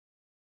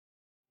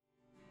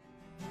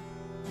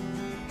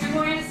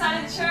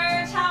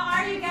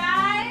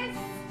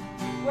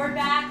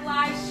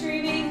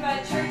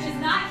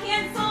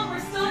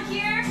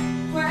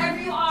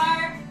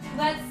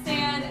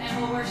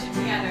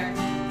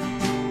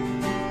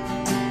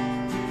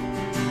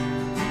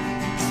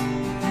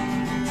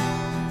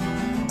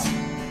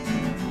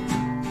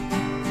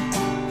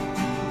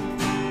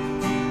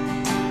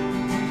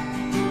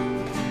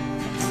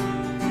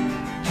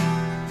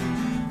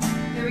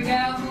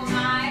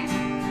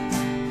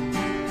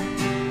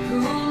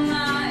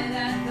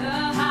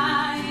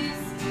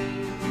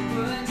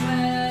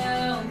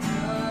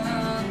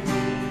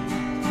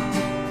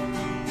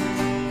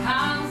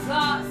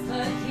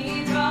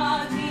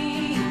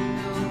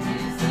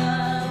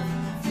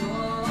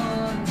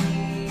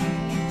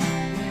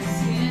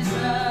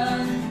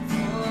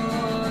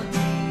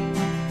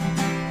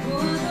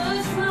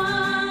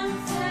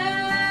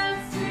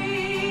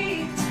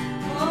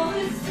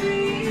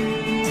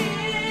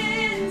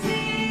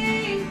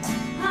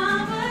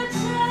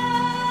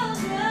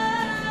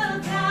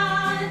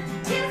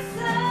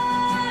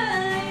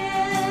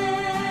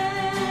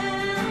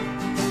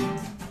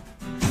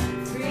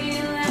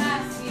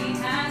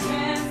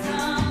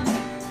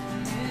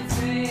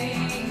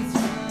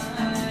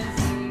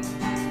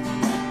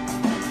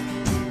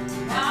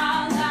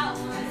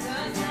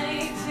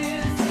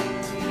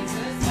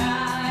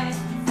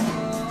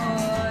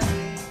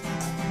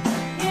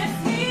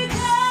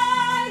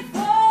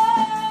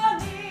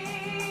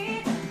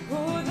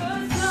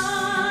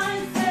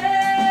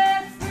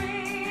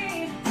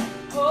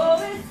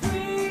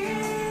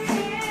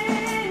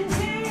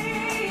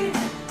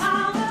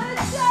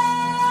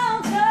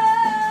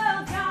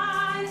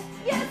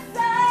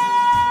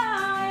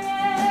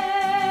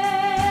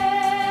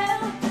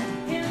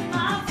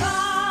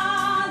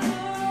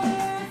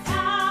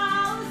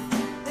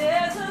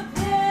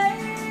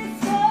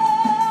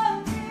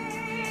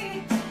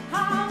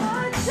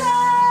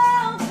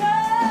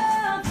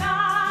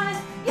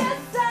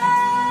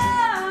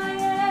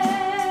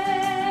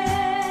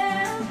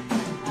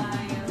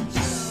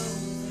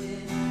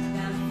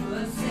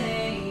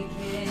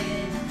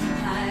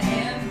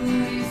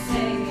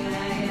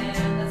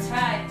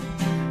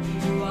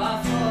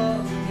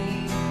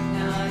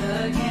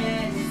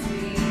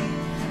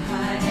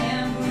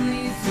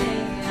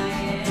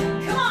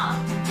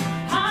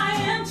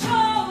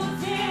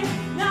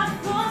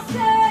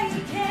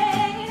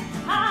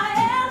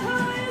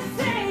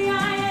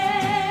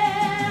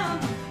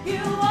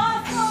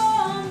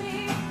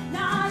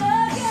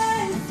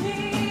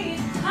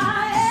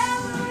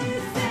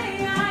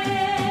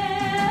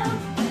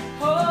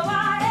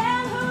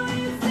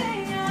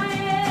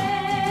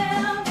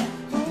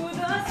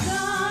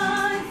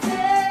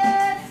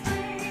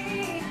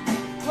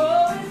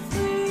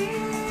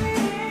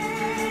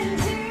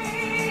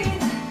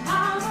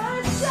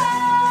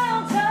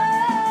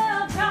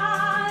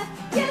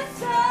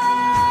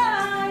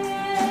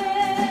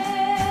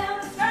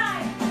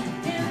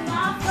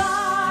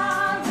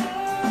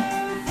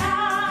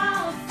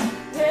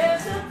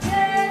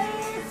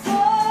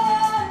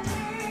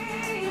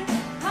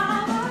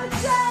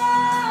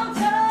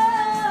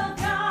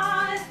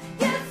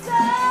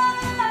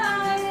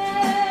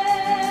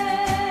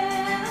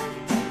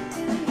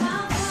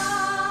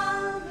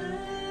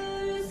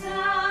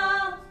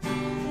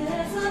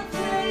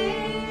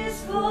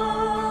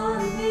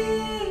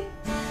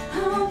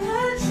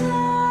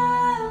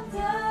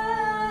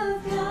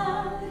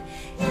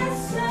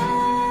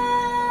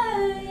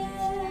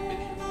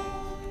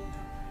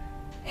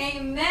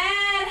Amen.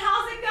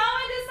 How's it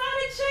going,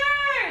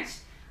 Decided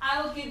Church?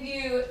 I will give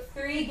you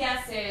 3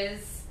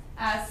 guesses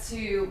as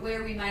to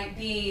where we might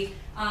be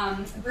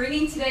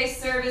bringing today's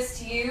service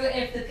to you.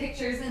 If the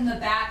pictures in the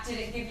back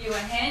didn't give you a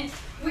hint,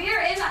 we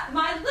are in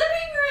my living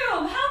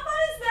room. How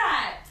fun is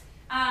that?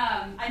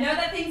 I know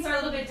that things are a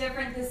little bit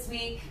different this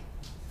week,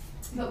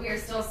 but we are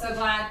still so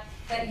glad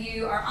that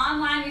you are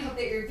online. We hope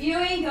that you're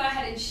viewing. Go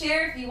ahead and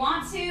share if you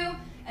want to,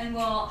 and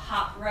we'll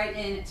hop right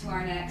into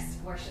our next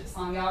worship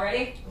song. Y'all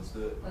ready? Let's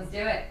do it. Let's do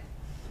it.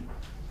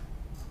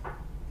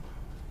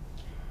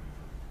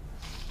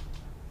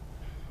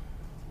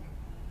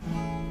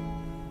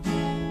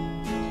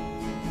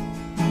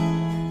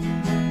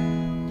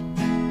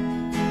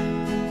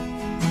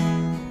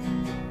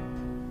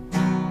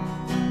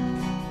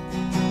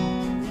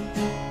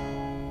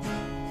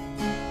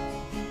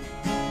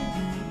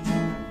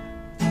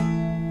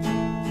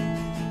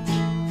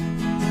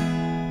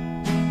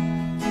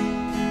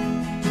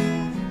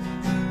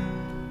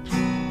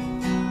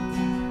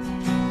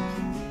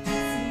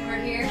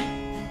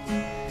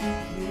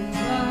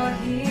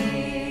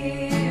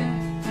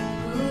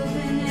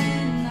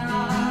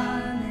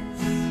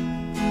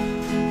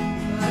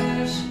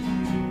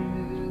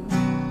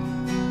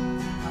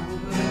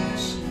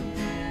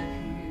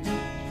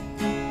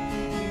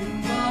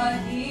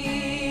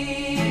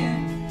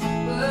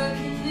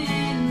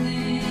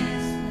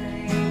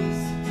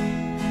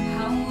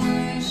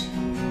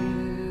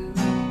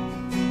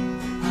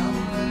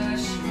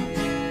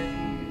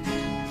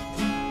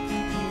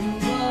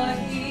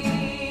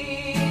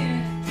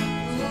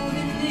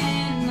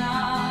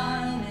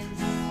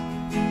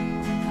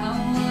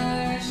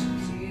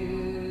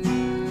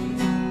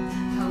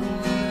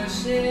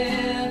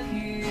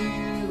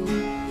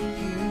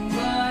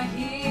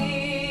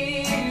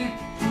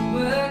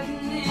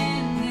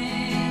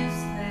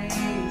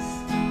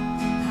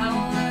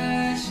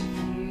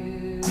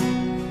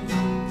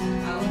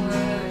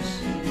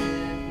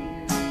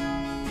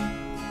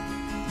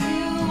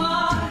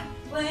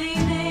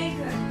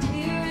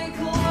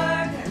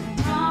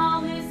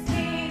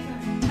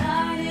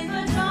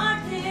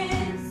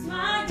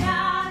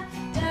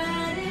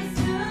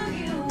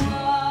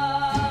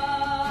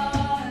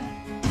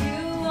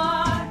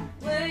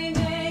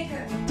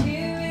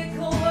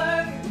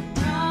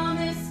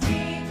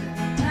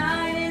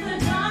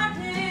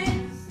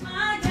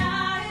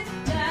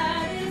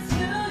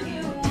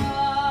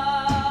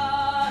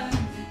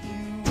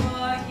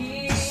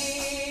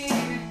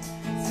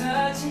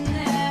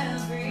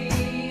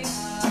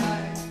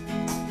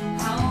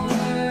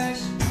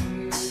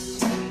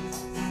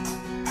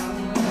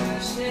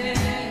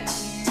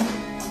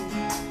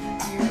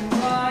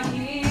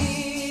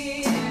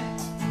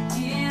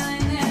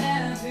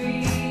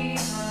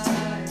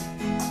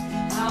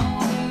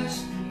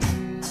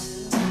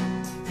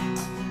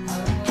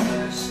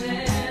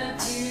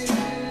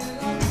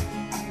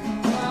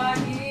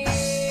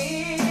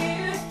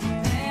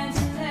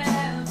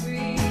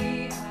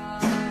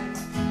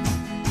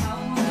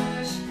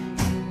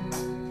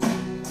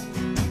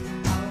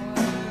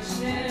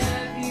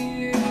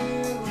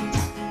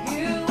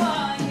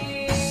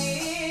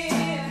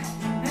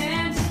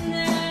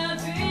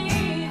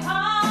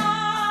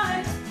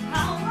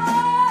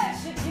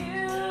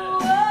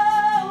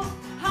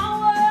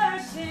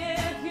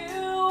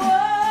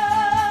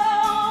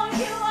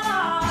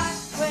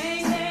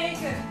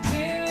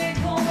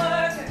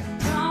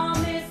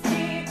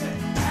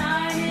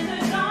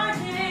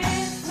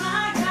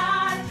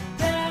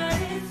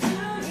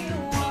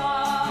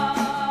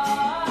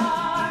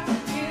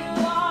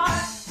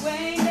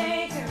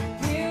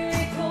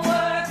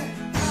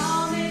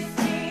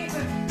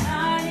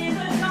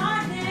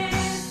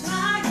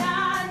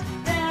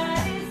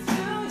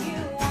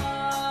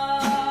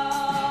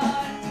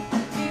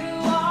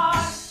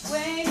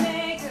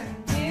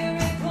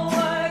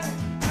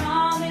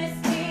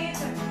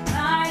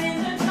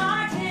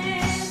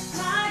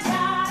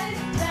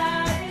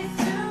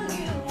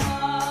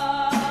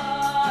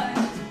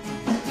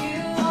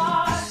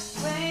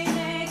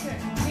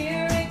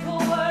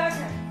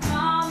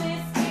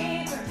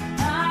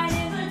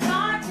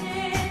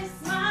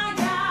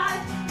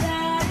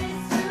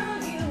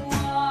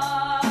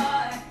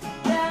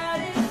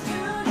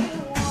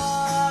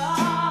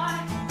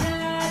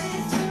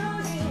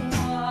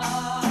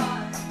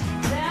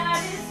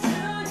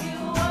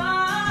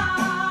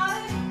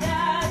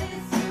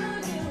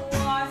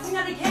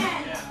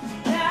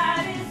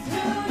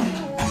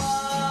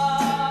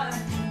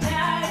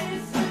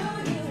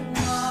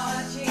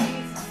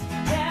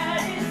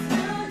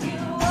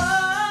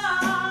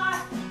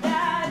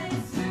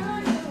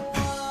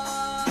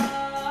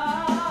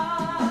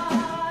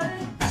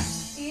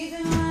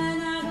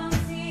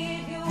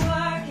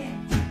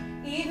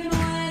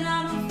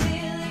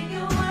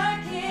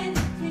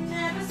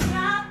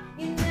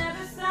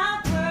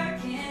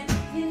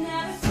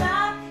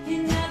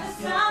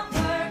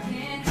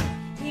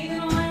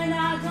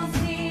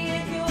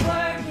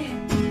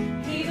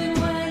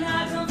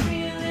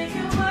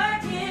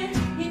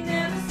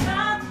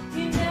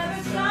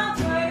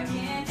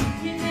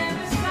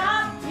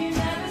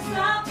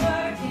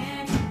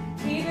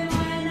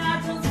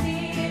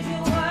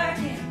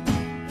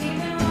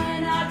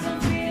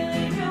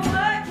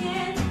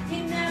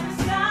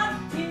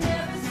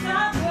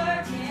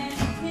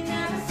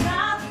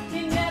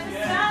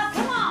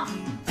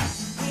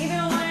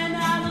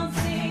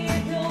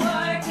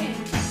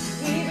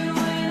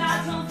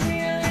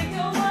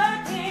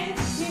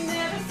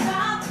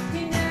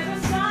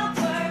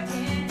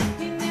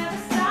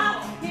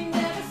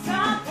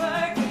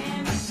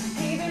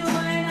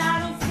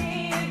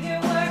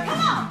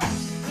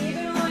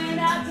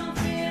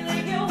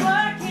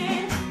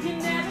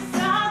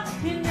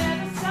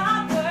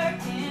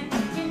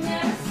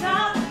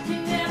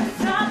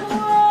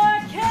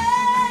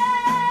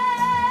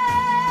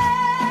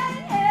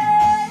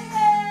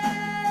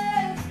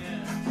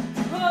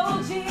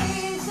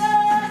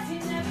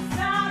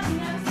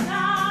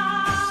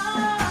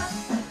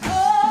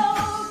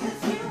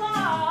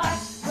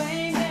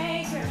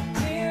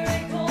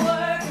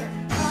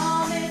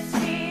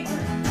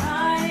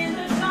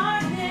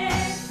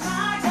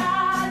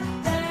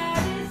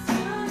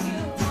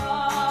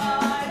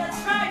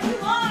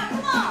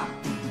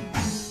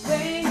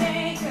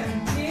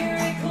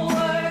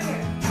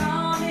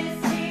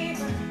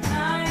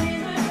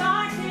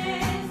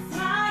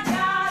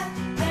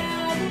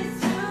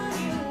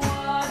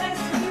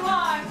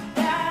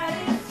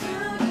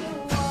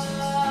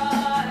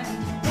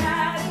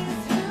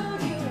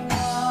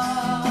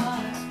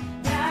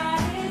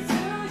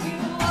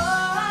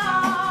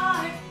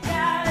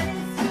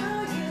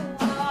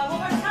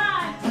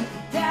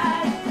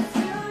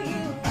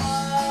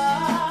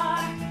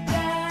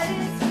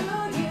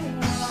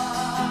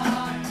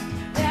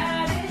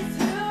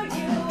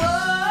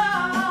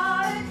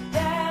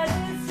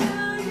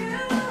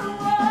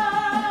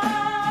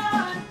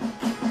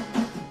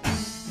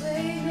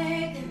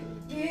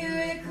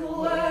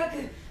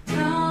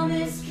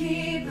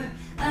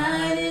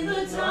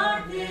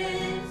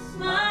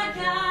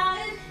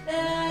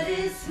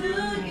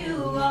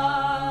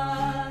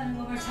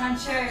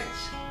 church.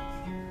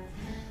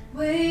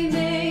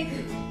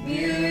 Waymaker,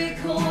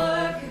 miracle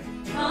worker,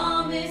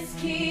 promise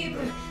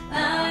keeper,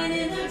 light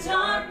in the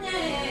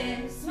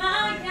darkness,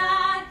 my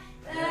God,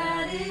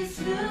 that is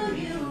who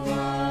you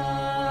are.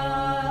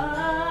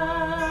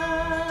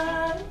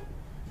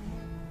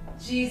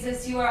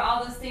 Jesus, you are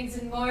all those things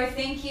and more.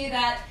 Thank you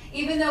that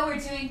even though we're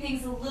doing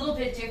things a little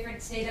bit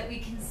different today, that we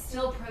can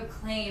still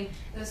proclaim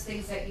those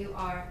things that you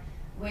are.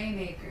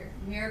 Waymaker,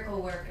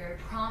 miracle worker,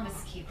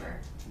 promise keeper.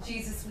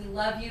 Jesus, we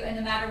love you, and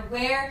no matter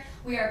where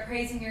we are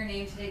praising your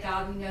name today,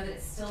 God, we know that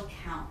it still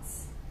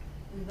counts.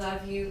 We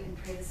love you and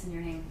pray this in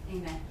your name.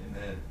 Amen.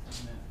 Amen.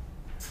 Amen.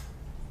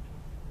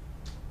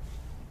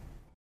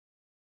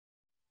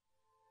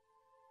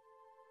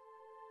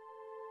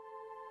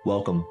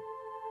 Welcome.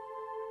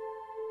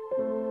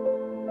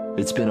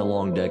 It's been a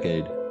long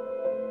decade.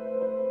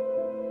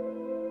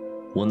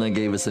 One that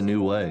gave us a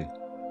new way.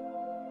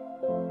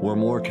 We're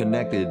more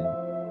connected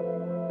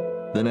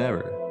than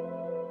ever.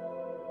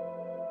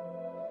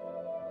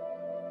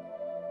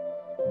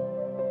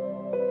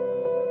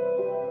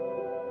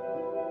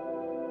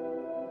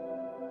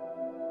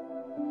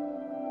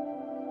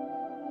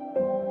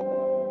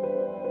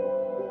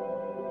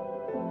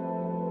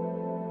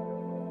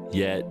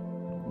 Yet,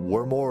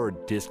 we're more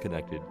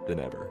disconnected than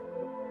ever.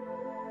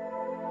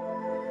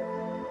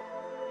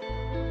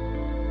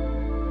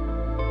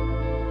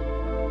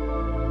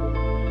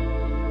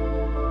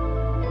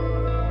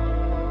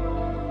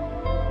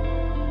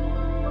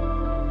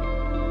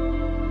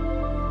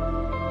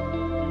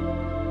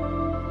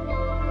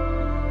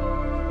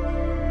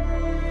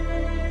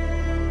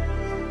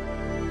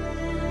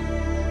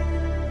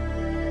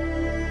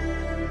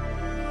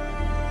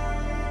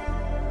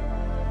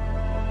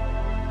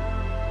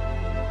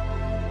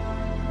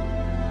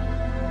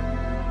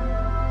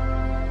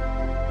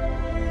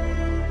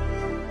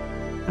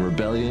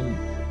 Rebellion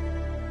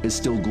is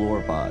still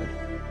glorified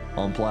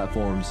on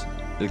platforms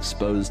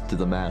exposed to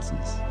the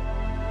masses.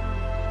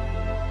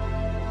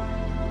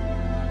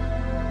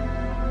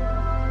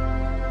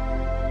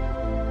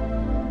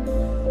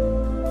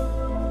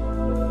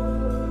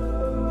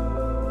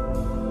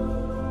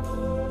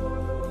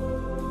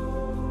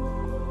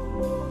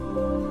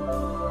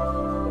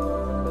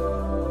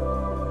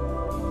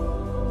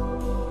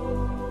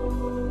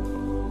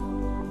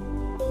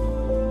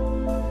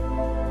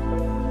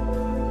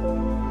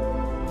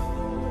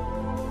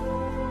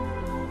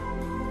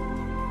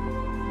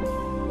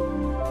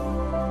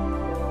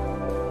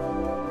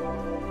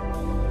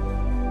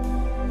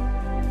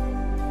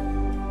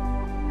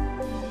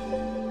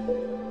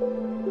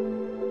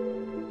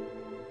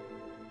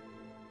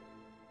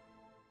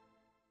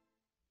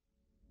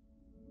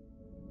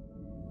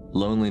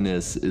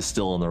 Loneliness is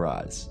still on the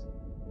rise.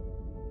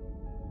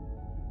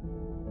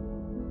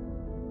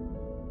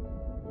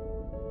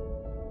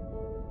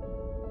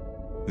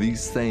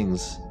 These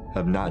things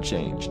have not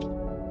changed.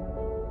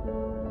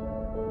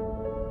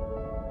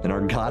 And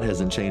our God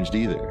hasn't changed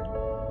either.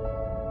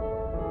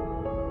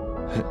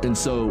 And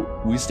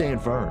so we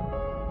stand firm.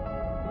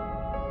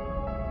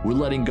 We're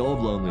letting go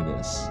of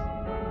loneliness,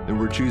 and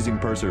we're choosing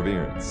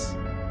perseverance.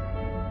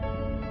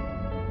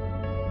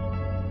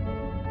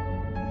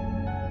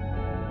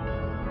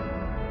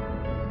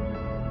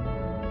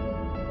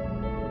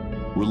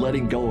 We're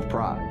letting go of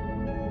pride.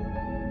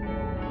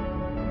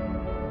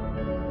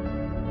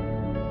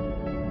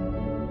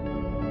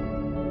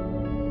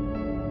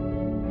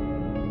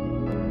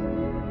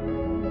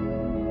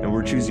 And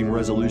we're choosing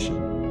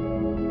resolution.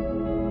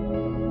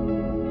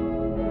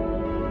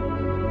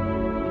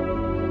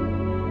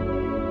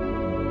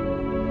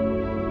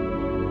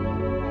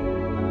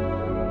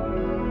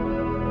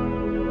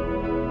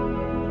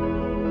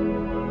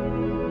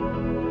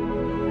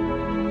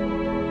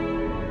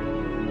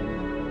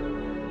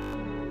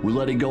 We're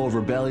letting go of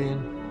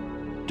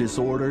rebellion,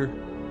 disorder,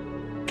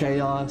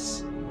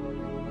 chaos,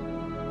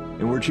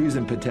 and we're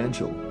choosing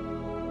potential.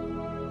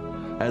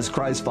 As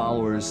Christ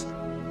followers,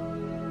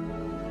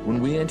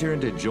 when we enter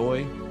into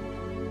joy,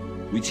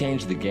 we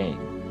change the game.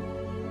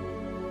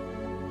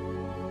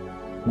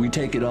 We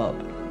take it up,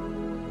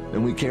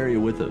 and we carry it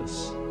with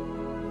us.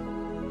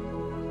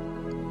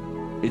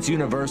 It's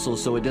universal,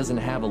 so it doesn't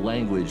have a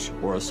language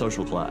or a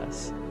social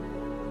class.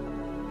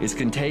 It's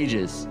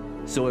contagious,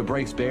 so it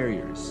breaks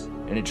barriers,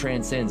 and it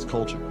transcends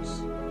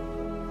cultures.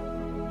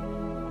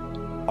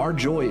 Our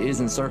joy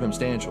isn't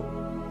circumstantial,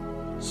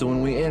 so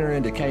when we enter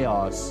into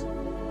chaos,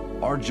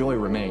 our joy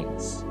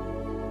remains.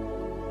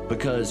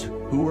 Because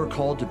who we're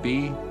called to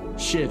be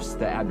shifts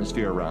the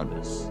atmosphere around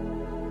us.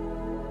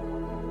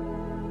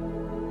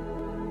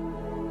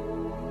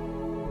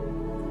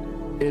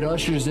 It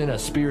ushers in a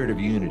spirit of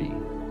unity.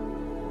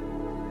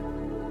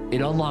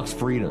 It unlocks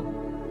freedom.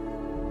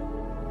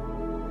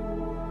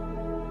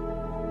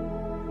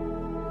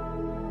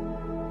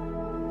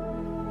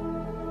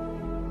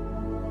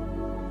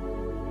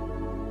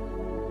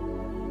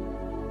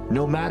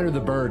 No matter the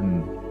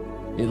burden,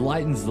 it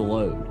lightens the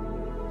load.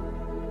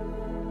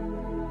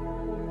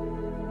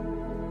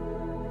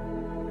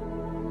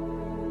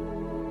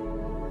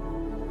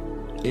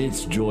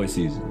 It's joy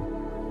season.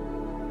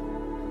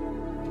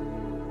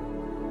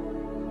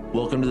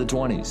 Welcome to the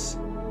 20s.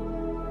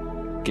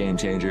 Game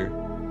changer.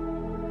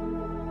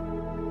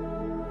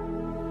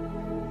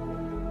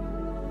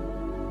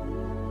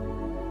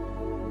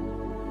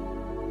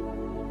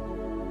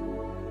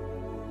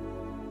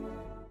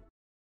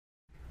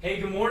 Hey,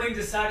 good morning,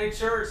 Decided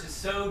Church. It's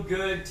so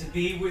good to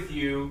be with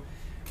you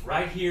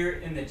right here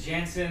in the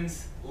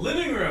Jansen's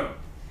living room.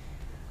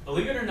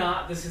 Believe it or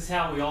not, this is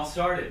how we all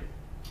started.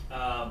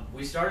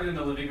 We started in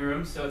the living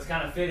room, so it's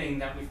kind of fitting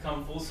that we've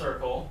come full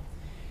circle.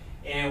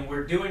 And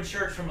we're doing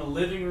church from a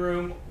living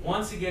room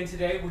once again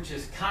today, which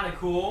is kind of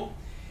cool.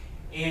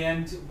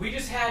 And we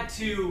just had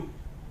to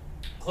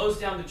close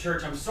down the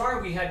church. I'm sorry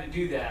we had to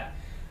do that,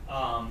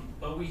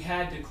 but we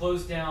had to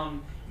close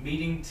down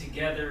meeting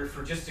together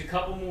for just a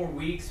couple more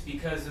weeks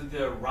because of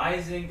the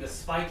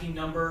spiking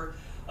number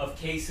of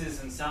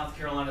cases in South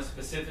Carolina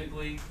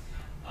specifically.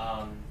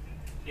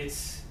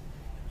 It's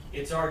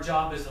our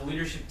job as a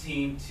leadership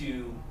team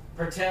to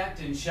protect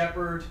and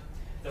shepherd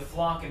the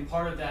flock, and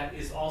part of that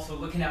is also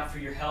looking out for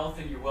your health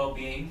and your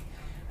well-being.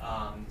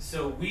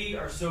 So we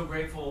are so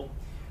grateful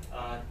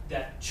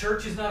that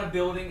church is not a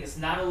building, it's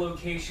not a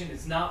location,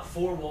 it's not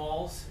four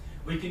walls.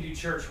 We can do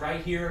church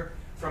right here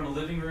from a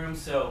living room.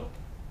 So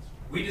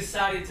we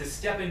decided to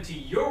step into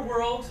your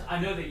world. I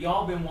know that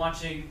y'all been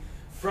watching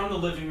from the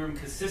living room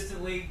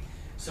consistently,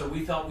 so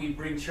we thought we'd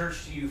bring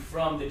church to you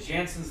from the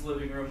Jansen's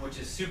living room, which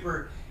is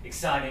super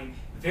exciting,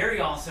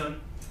 very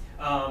awesome.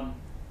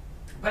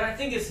 But I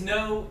think it's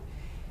no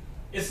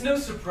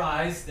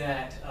surprise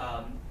that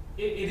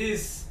it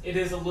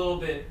is a little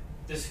bit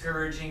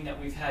discouraging that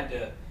we've had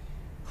to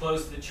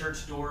close the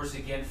church doors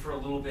again for a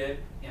little bit,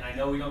 and I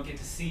know we don't get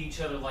to see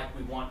each other like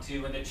we want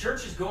to, and the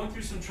church is going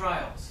through some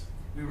trials.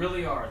 We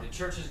really are. The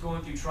church is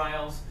going through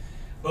trials,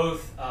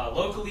 both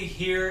locally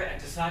here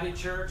at Decided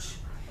Church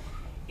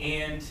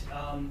and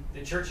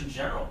the church in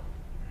general,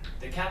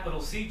 the Capital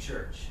C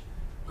Church,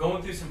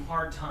 going through some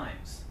hard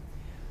times.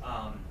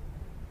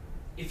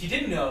 If you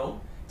didn't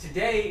know,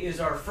 today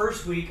is our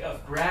first week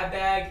of Grab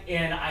Bag,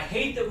 and I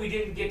hate that we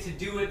didn't get to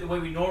do it the way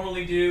we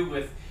normally do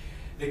with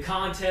the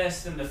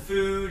contest and the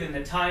food and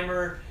the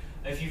timer.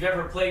 If you've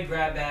ever played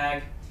Grab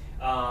Bag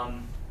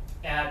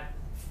at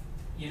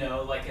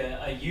like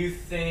a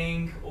youth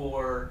thing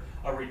or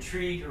a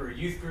retreat or a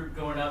youth group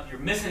going up, you're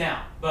missing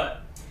out.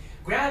 But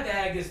Grab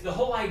Bag is, the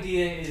whole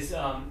idea is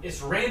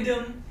it's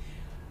random.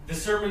 The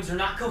sermons are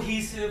not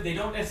cohesive. They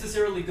don't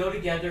necessarily go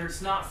together.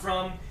 It's not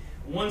from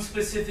one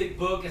specific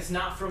book. It's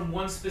not from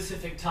one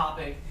specific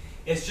topic.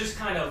 It's just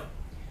kind of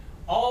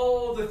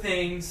all the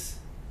things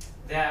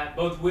that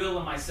both Will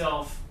and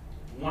myself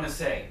want to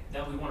say,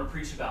 that we want to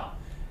preach about,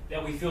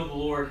 that we feel the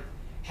Lord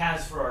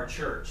has for our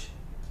church.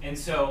 And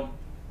so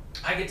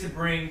I get to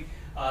bring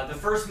the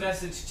first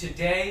message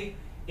today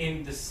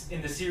in the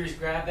series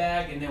Grab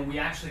Bag, and then we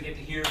actually get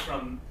to hear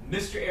from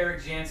Mr.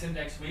 Eric Jansen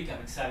next week.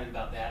 I'm excited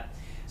about that.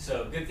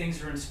 So good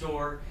things are in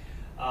store.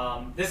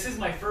 This is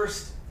my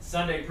first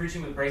Sunday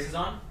preaching with braces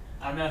on.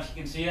 I don't know if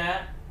you can see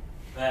that,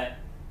 but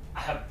I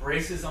have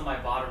braces on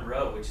my bottom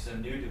row, which is a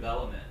new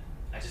development.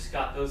 I just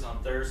got those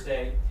on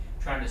Thursday,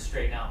 trying to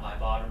straighten out my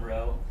bottom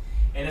row.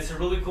 And it's a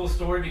really cool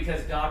story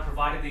because God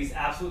provided these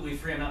absolutely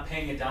free. I'm not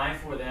paying a dime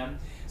for them.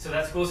 So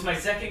that's cool. It's my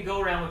second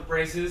go around with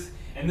braces,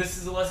 and this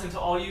is a lesson to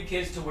all you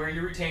kids to wear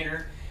your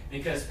retainer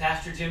because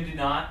Pastor Jim did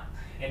not,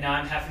 and now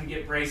I'm having to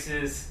get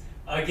braces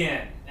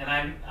again. And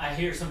I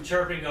hear some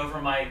chirping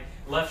over my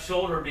left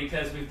shoulder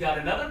because we've got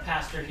another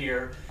pastor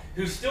here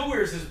who still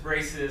wears his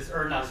braces,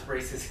 or not his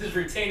braces, his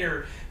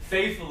retainer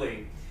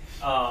faithfully,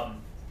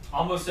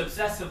 almost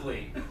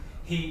obsessively.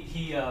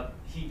 He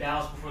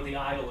bows before the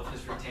idol of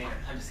his retainer.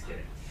 I'm just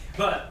kidding.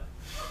 But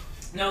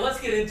now let's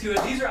get into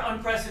it. These are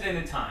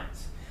unprecedented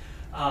times.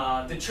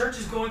 The church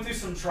is going through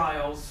some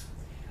trials.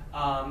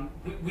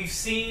 You've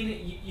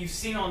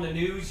seen on the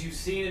news, you've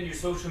seen in your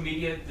social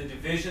media, the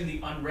division, the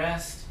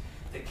unrest,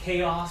 the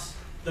chaos,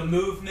 the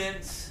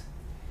movements.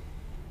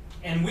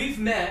 And we've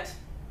met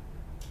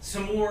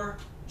some more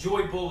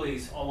joy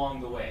bullies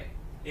along the way.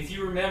 If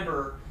you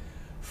remember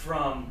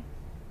from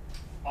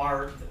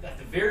at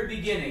the very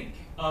beginning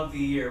of the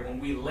year, when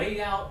we laid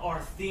out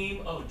our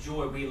theme of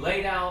joy, we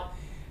laid out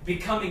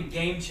becoming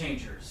game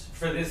changers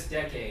for this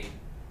decade.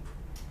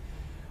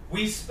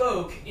 We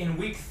spoke in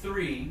week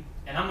 3,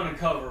 and I'm going to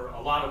cover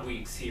a lot of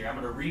weeks here. I'm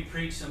going to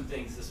re-preach some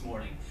things this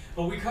morning.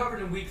 But we covered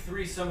in week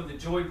 3 some of the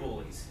joy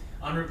bullies: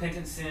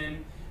 unrepentant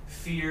sin,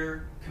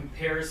 fear,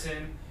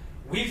 comparison.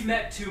 We've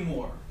met 2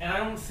 more, and I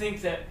don't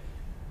think that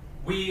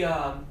we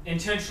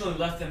intentionally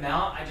left them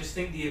out. I just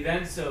think the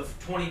events of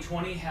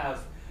 2020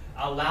 have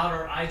allowed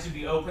our eyes to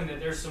be open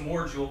that there's some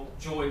more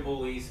joy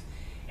bullies,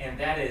 and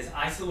that is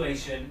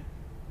isolation.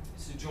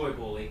 It's a joy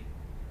bully.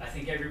 I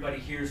think everybody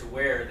here is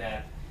aware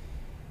that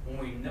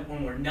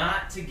when we're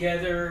not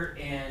together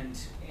and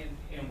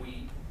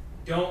we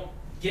don't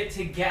get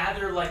to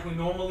gather like we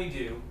normally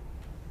do,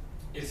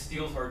 it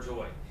steals our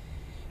joy.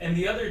 And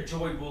the other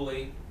joy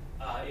bully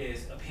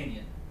is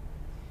opinion.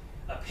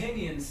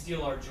 Opinions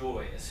steal our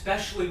joy,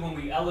 especially when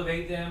we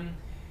elevate them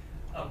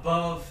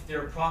above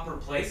their proper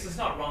place. It's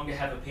not wrong to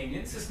have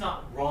opinions. It's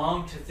not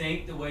wrong to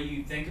think the way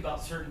you think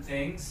about certain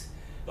things.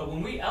 But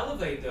when we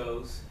elevate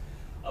those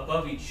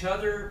above each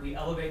other, we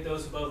elevate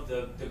those above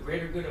the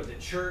greater good of the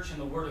church and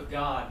the Word of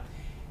God,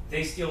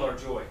 they steal our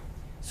joy.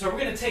 So we're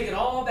going to take it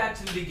all back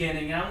to the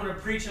beginning, and I'm going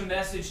to preach a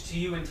message to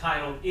you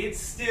entitled, It's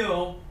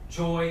Still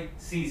Joy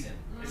Season.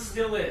 It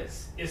still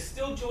is. It's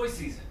still joy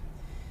season.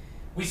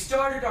 We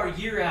started our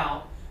year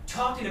out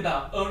talking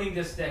about owning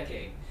this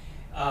decade.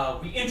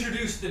 We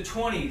introduced the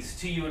 20s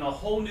to you in a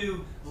whole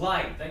new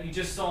light that you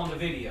just saw in the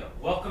video.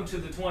 Welcome to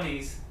the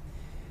 20s,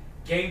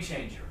 game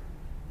changer.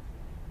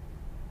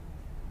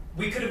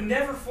 We could have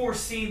never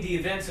foreseen the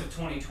events of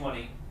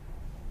 2020.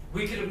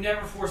 We could have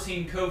never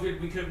foreseen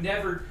COVID. We could have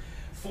never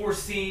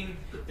foreseen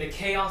the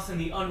chaos and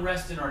the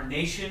unrest in our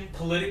nation,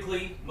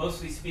 politically,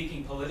 mostly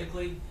speaking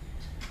politically,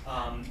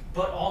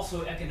 but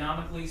also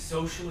economically,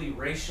 socially,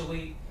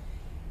 racially.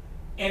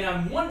 And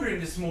I'm wondering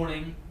this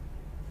morning,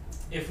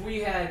 if we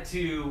had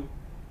to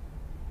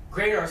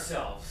grade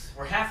ourselves,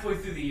 we're halfway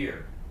through the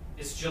year.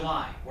 It's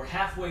July. We're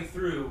halfway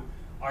through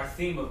our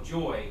theme of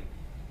joy.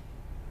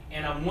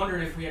 And I'm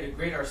wondering if we had to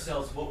grade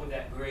ourselves, what would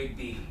that grade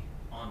be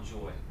on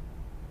joy?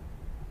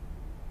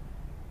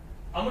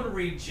 I'm going to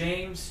read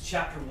James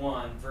chapter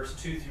 1, verse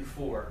 2 through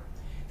 4.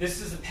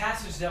 This is a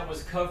passage that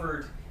was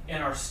covered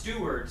in our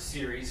Steward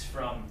series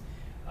from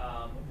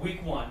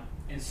week 1.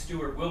 And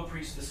Steward will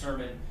preach the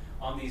sermon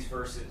on these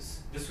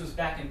verses. This was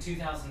back in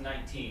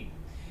 2019.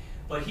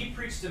 But he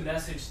preached a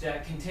message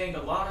that contained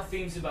a lot of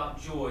themes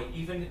about joy,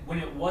 even when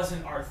it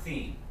wasn't our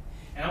theme.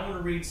 And I want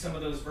to read some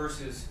of those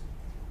verses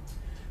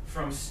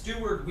from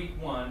Steward week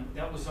 1.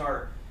 That was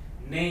our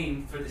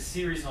name for the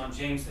series on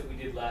James that we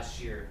did last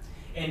year.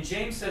 And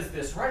James says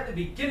this right at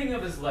the beginning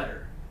of his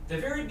letter, the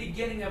very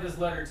beginning of his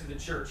letter to the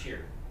church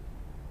here,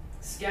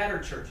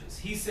 scattered churches.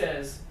 He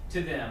says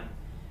to them,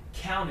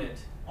 "Count it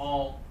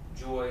all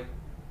joy,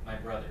 my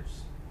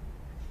brothers,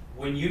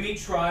 when you meet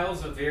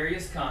trials of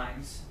various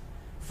kinds,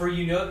 for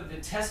you know that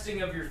the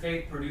testing of your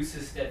faith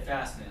produces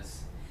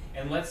steadfastness,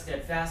 and let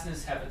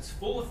steadfastness have its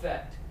full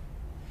effect,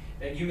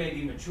 that you may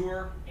be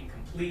mature and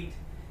complete,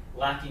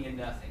 lacking in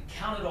nothing.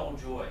 Count it all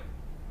joy,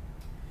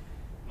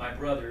 my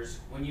brothers,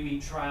 when you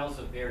meet trials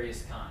of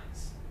various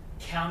kinds."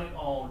 Count it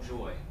all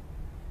joy.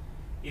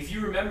 If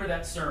you remember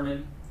that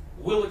sermon,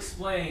 Will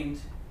explained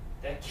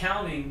that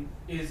counting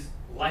is,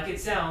 like it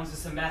sounds,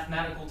 it's a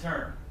mathematical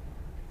term.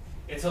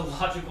 It's a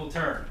logical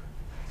term.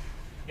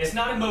 It's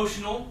not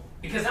emotional,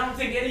 because I don't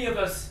think any of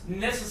us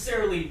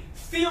necessarily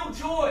feel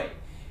joy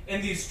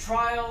in these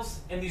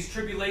trials and these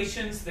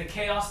tribulations, the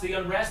chaos, the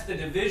unrest, the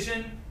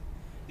division,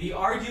 the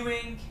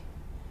arguing.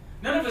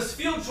 None of us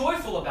feel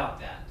joyful about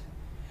that.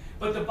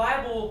 But the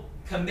Bible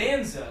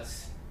commands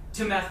us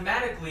to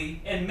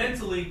mathematically and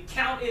mentally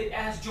count it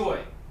as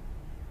joy.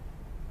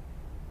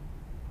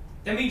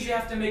 That means you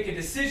have to make a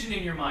decision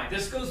in your mind.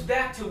 This goes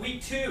back to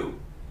week 2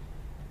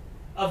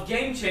 of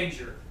Game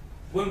Changer,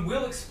 when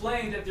Will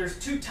explained that there's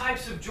 2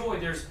 types of joy.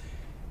 There's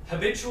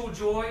habitual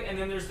joy, and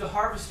then there's the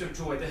harvest of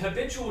joy. The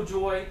habitual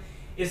joy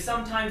is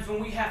sometimes when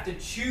we have to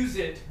choose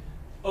it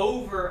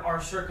over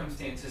our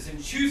circumstances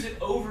and choose it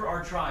over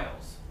our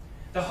trials.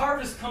 The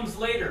harvest comes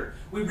later.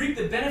 We reap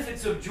the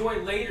benefits of joy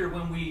later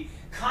when we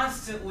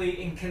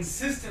constantly and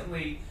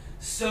consistently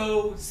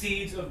sow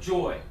seeds of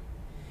joy.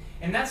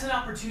 And that's an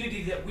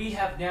opportunity that we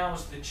have now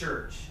as the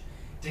church,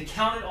 to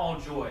count it all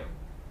joy.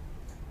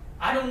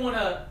 I don't want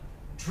to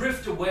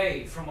drift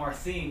away from our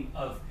theme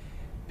of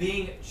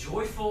being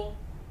joyful,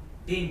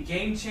 being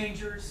game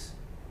changers.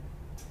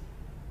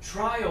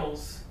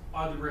 Trials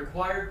are the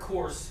required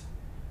course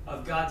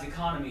of God's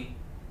economy,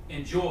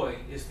 and joy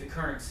is the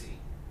currency.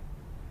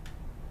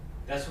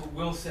 That's what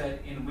Will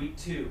said in week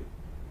 2.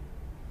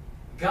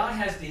 God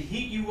has to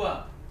heat you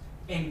up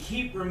and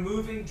keep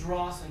removing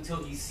dross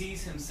until he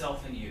sees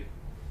himself in you.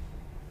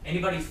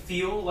 Anybody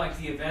feel like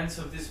the events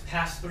of this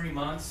past 3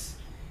 months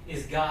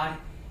is God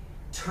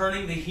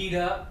turning the heat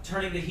up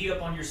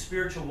on your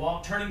spiritual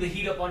walk, turning the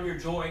heat up on your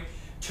joy,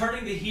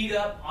 turning the heat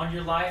up on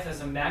your life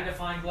as a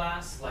magnifying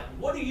glass? Like,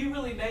 what are you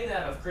really made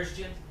out of,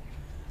 Christian?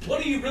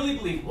 What do you really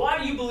believe? Why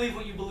do you believe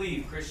what you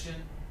believe, Christian?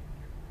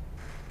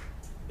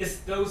 It's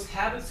those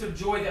habits of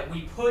joy that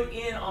we put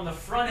in on the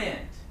front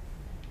end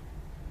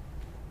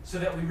so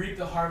that we reap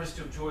the harvest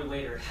of joy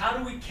later. How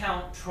do we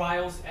count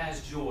trials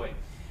as joy?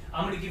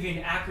 I'm going to give you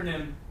an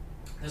acronym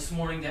this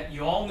morning that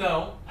you all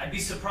know. I'd be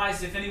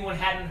surprised if anyone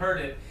hadn't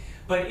heard it,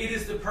 but it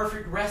is the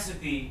perfect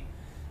recipe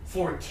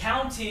for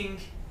counting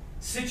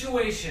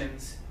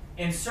situations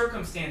and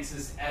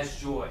circumstances as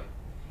joy.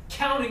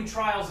 Counting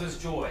trials as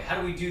joy.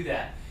 How do we do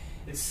that?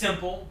 It's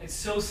simple. It's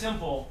so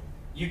simple.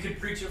 You could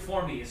preach it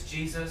for me. It's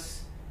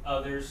Jesus,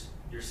 others,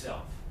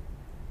 yourself.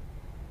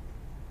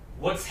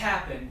 What's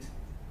happened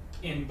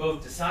in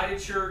both Decided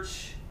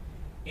Church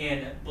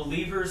and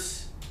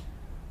believers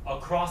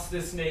across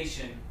this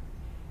nation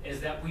is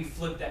that we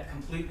flipped that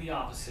completely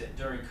opposite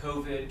during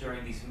COVID,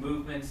 during these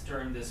movements,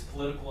 during this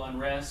political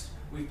unrest.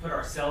 We've put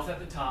ourselves at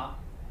the top,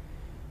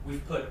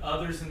 we've put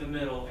others in the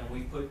middle, and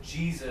we've put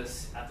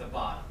Jesus at the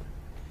bottom.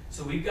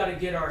 So we've got to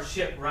get our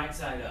ship right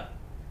side up.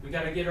 We've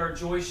got to get our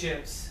joy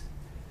ships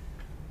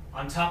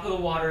on top of the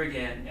water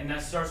again, and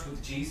that starts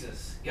with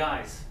Jesus.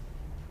 Guys,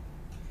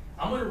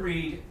 I'm going to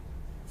read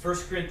 1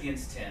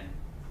 Corinthians 10.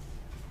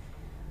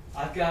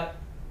 I've got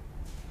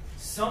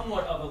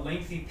somewhat of a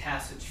lengthy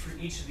passage for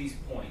each of these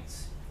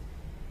points.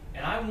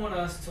 And I want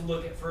us to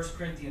look at 1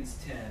 Corinthians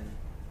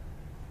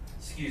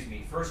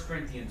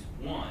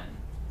 1.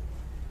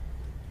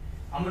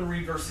 I'm going to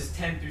read verses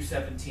 10 through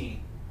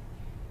 17.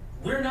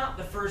 We're not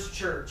the first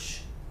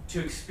church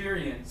to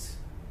experience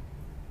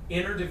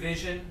inner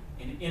division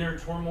and inner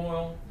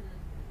turmoil,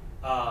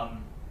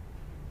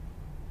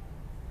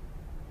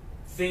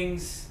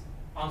 things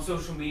on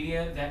social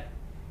media that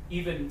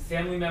even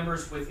family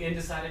members within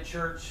Decided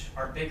Church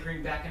are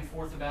bickering back and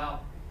forth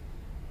about.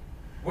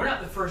 We're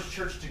not the first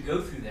church to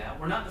go through that.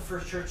 We're not the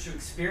first church to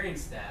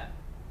experience that.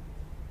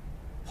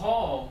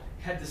 Paul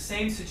had the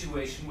same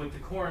situation with the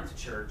Corinth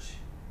church,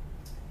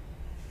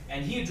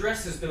 and he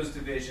addresses those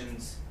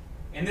divisions,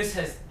 and this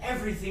has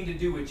everything to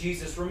do with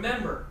Jesus.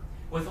 Remember,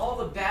 with all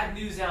the bad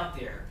news out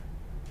there,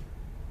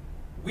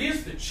 we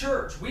as the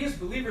church, we as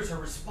believers are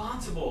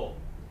responsible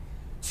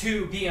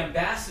to be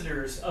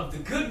ambassadors of the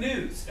good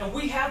news. And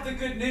we have the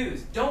good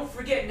news. Don't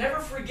forget, never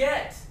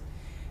forget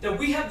that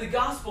we have the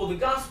gospel. The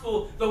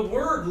gospel, the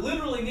word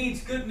literally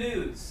means good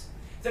news.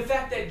 The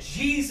fact that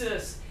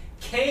Jesus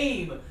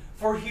came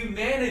for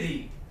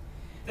humanity,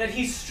 that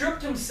he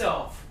stripped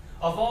himself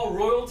of all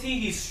royalty,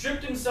 he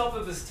stripped himself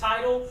of his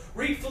title.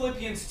 Read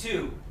Philippians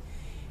 2.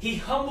 He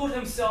humbled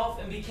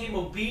himself and became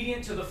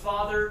obedient to the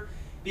Father,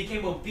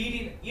 became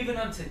obedient even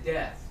unto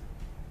death.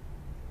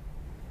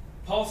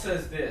 Paul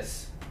says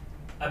this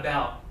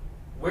about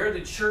where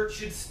the church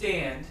should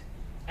stand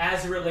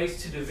as it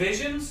relates to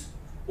divisions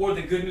or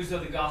the good news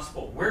of the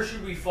gospel. Where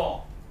should we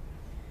fall?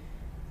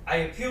 I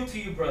appeal to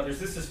you, brothers.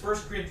 This is 1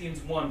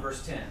 Corinthians 1,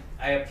 verse 10.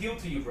 I appeal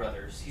to you,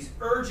 brothers. He's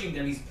urging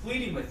them, he's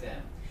pleading with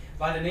them,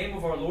 by the name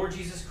of our Lord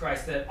Jesus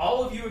Christ, that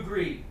all of you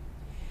agree,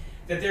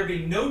 that there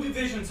be no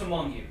divisions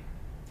among you,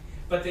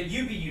 but that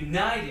you be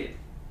united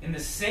in the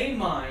same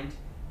mind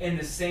and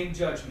the same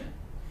judgment.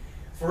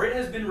 For it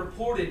has been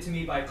reported to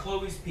me by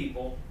Chloe's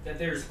people that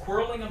there is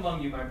quarreling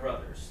among you, my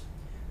brothers.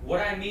 What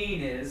I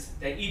mean is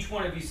that each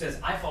one of you says,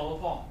 I follow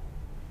Paul,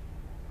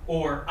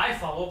 or I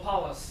follow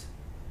Apollos,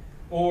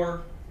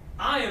 or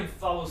I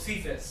follow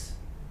Cephas,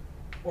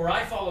 or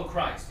I follow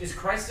Christ. Is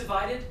Christ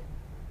divided?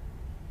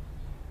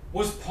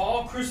 Was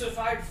Paul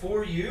crucified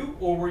for you,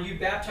 or were you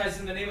baptized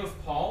in the name of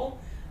Paul?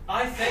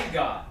 I thank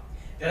God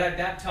that I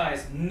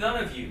baptized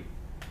none of you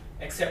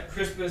except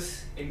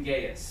Crispus and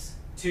Gaius.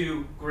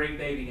 Two great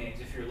baby names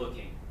if you're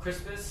looking.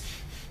 Crispus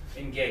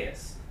and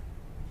Gaius.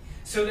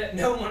 So that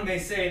no one may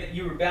say that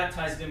you were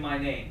baptized in my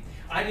name.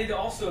 I did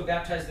also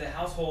baptize the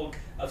household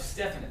of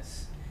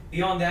Stephanas.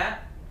 Beyond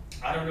that,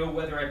 I don't know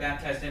whether I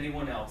baptized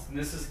anyone else. And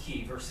this is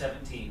key, verse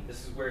 17.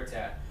 This is where it's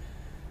at.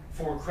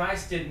 For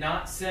Christ did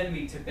not send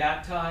me to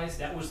baptize.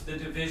 That was the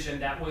division.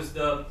 That was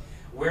the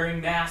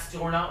wearing masks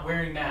or not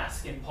wearing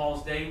masks. In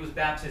Paul's day, it was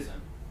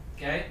baptism.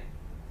 Okay?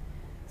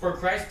 For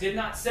Christ did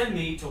not send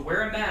me to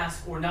wear a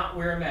mask or not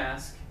wear a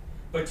mask,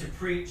 but to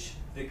preach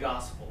the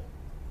gospel.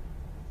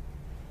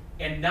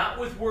 And not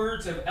with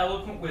words of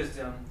eloquent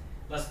wisdom,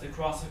 lest the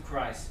cross of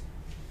Christ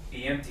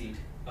be emptied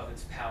of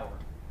its power.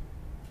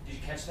 Did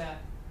you catch that?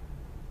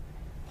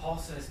 Paul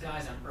says,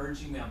 guys, I'm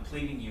urging you, I'm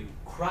pleading you.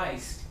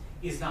 Christ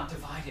is not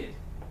divided.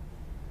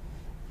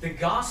 The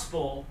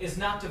gospel is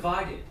not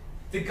divided.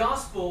 The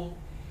gospel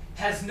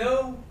has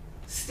no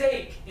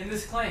stake in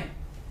this claim.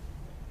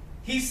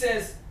 He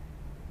says,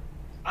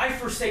 I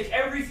forsake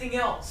everything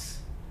else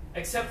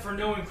except for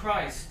knowing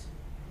Christ.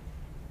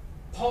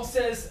 Paul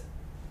says,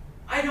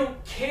 I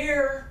don't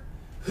care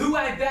who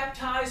I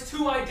baptized,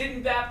 who I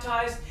didn't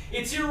baptize.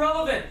 It's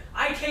irrelevant.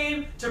 I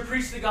came to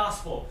preach the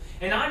gospel.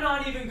 And I'm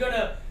not even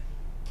gonna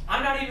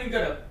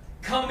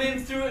come in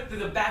through it through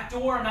the back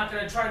door. I'm not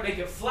going to try to make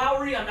it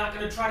flowery. I'm not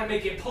going to try to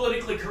make it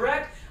politically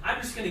correct.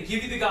 I'm just going to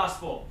give you the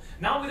gospel.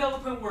 Not with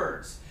eloquent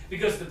words.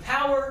 Because the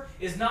power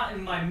is not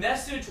in my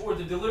message or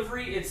the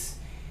delivery.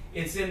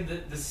 It's in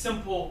the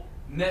simple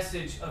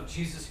message of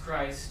Jesus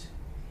Christ.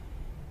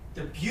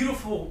 The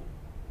beautiful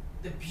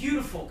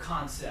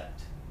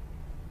concept.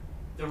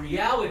 The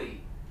reality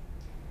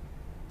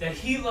that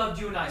he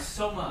loved you and I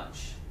so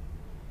much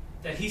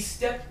that he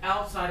stepped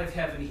outside of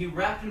heaven. He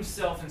wrapped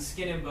himself in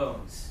skin and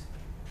bones.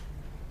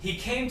 He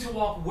came to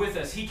walk with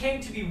us. He came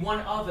to be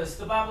one of us.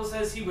 The Bible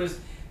says he was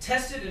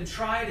tested and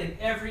tried in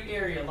every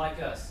area like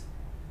us,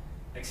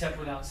 except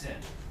without sin.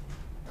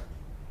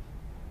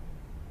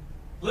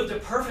 Lived a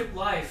perfect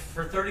life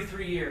for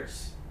 33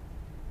 years.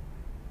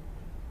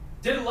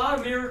 Did a lot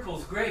of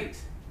miracles, great.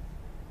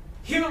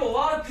 Healed a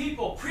lot of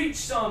people, preached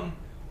some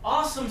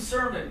awesome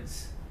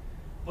sermons.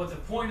 But the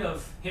point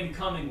of him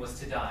coming was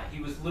to die. He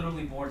was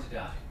literally born to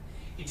die.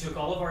 He took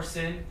all of our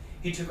sin.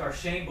 He took our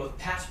shame, both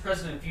past,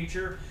 present, and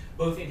future,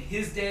 both in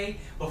his day,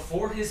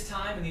 before his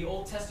time in the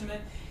Old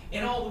Testament,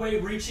 and all the way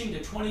reaching to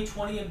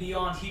 2020 and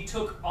beyond. He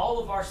took all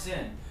of our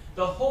sin.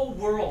 The whole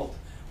world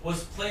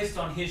was placed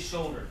on his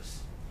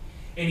shoulders.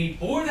 And he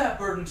bore that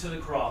burden to the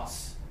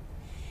cross.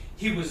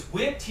 He was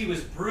whipped, he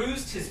was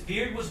bruised, his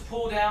beard was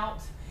pulled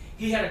out.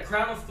 He had a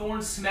crown of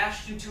thorns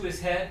smashed into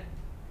his head.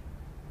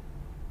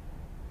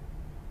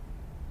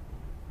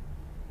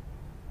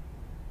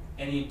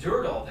 And he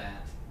endured all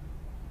that.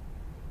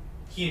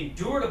 He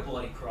endured a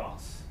bloody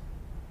cross.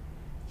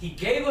 He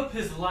gave up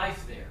his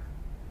life there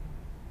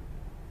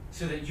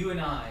so that you and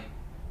I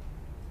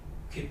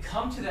could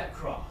come to that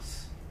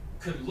cross,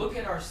 could look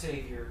at our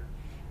Savior,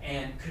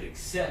 and could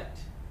accept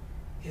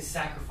his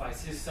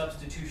sacrifice, his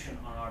substitution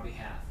on our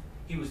behalf.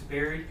 He was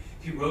buried.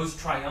 He rose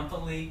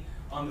triumphantly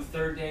on the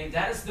third day.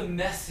 That is the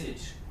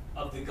message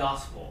of the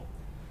gospel.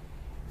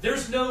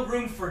 There's no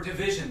room for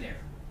division there.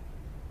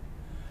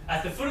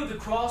 At the foot of the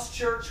cross,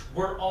 church,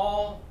 we're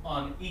all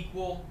on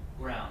equal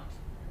ground.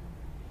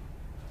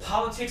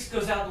 Politics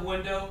goes out the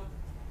window.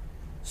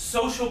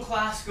 Social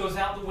class goes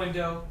out the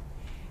window.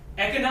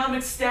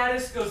 Economic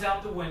status goes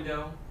out the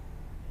window.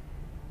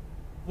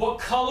 What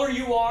color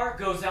you are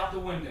goes out the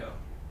window.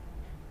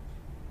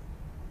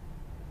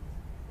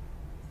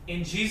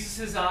 In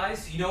Jesus'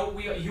 eyes, you know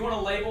what you want a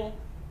label?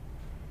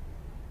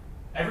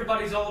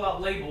 Everybody's all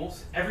about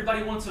labels.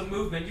 Everybody wants a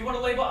movement. You want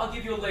a label? I'll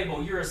give you a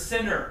label. You're a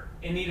sinner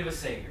in need of a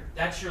Savior.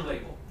 That's your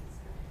label.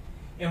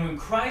 And when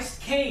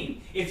Christ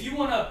came, if you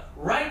want to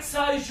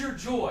right-size your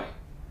joy,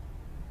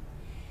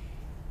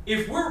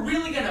 if we're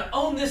really going to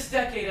own this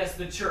decade as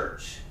the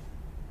church,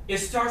 it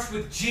starts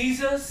with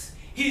Jesus.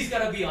 He's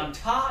got to be on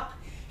top.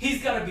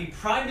 He's got to be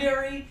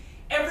primary.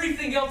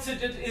 Everything else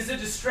is a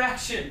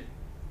distraction.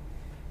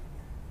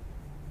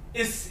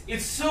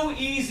 It's so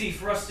easy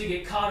for us to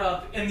get caught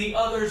up in the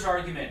others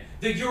argument,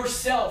 the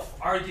yourself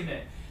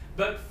argument.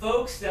 But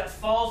folks, that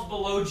falls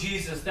below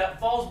Jesus, that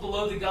falls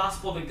below the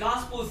gospel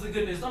is the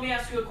good news. Let me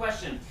ask you a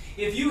question.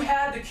 If you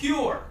had the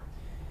cure,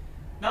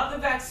 not the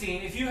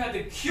vaccine, if you had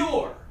the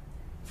cure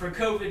for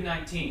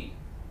COVID-19,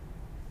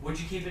 would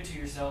you keep it to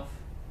yourself?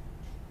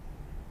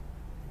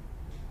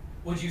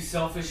 Would you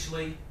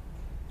selfishly,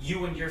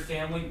 you and your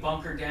family,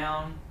 bunker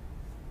down,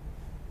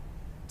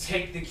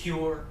 take the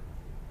cure,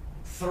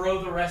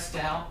 throw the rest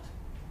out,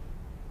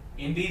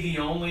 and be the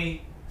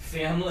only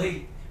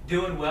family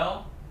doing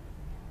well?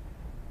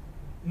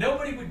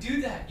 Nobody would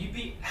do that. You'd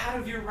be out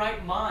of your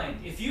right mind.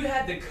 If you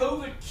had the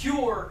COVID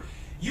cure,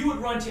 you would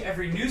run to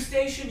every news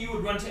station, you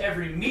would run to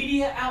every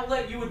media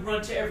outlet, you would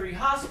run to every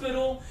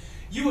hospital,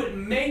 you would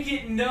make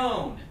it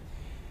known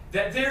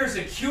that there's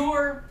a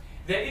cure,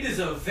 that it is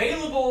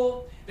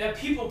available, that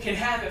people can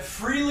have it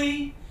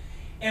freely,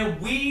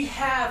 and we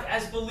have,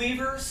 as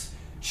believers,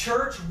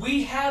 church,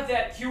 we have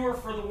that cure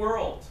for the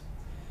world.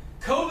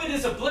 COVID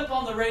is a blip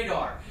on the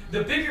radar.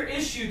 The bigger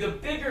issue, the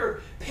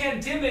bigger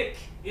pandemic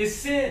is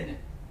sin.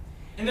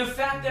 And the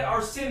fact that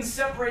our sin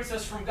separates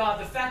us from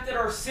God, the fact that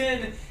our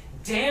sin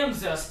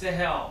damns us to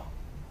hell.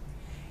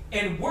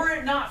 And were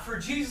it not for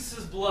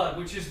Jesus' blood,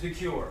 which is the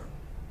cure,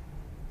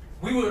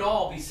 we would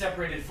all be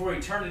separated for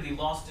eternity,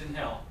 lost in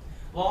hell.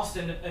 Lost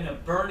in a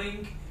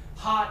burning,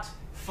 hot,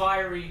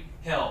 fiery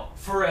hell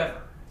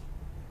forever.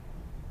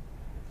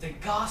 The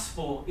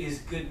gospel is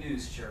good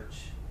news,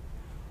 church.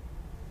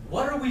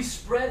 What are we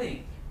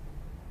spreading?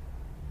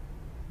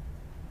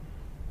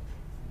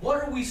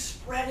 What are we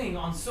spreading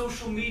on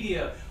social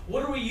media?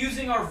 What are we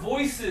using our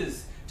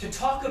voices to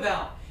talk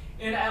about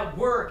at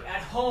work,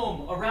 at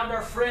home, around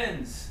our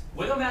friends,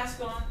 with a mask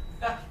on?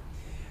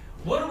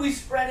 What are we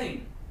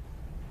spreading?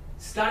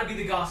 It's got to be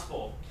the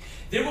gospel.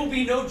 There will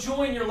be no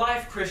joy in your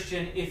life,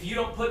 Christian, if you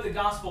don't put the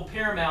gospel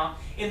paramount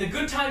in the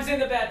good times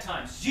and the bad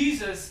times.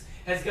 Jesus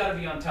has got to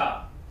be on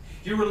top.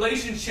 Your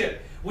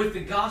relationship with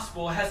the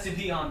gospel has to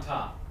be on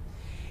top.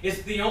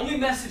 It's the only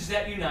message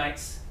that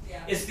unites.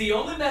 Yeah. It's the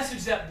only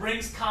message that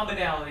brings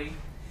commonality.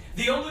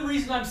 The only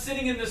reason I'm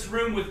sitting in this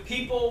room with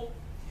people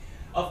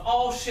of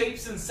all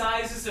shapes and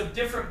sizes, of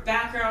different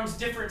backgrounds,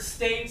 different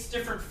states,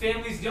 different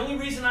families, the only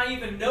reason I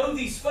even know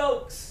these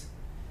folks,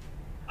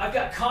 I've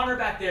got Connor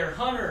back there,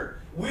 Hunter,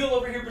 Will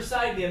over here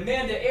beside me,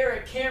 Amanda,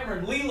 Eric,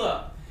 Cameron,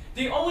 Leela.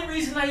 The only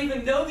reason I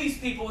even know these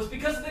people is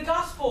because of the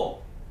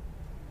gospel.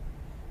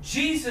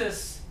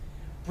 Jesus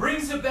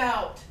brings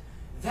about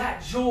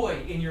that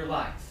joy in your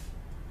life.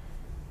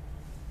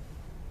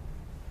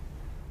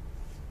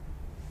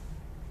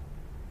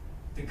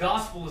 The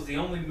gospel is the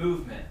only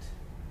movement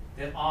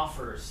that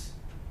offers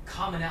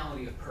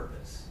commonality of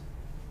purpose.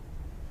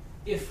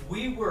 If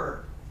we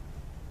were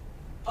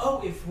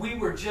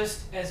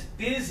just as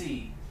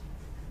busy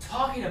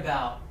talking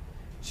about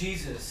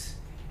Jesus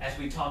as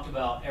we talked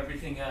about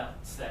everything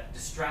else that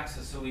distracts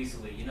us so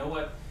easily. You know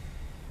what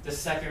the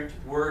second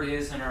word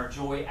is in our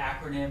JOY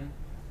acronym?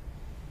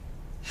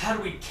 How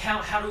do we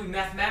count? How do we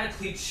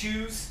mathematically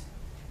choose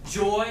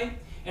joy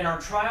in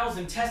our trials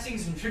and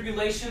testings and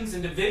tribulations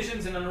and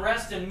divisions and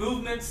unrest and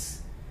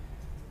movements?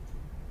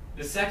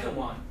 The second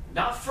one,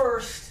 not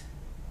first.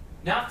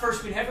 Not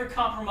first. We never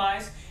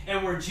compromise.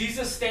 And where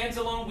Jesus stands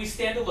alone, we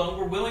stand alone.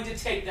 We're willing to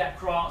take that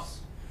cross.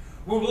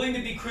 We're willing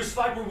to be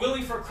crucified. We're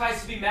willing for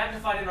Christ to be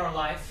magnified in our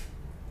life,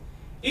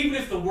 even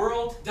if the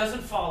world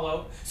doesn't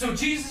follow. So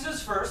Jesus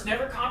is first.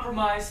 Never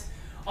compromise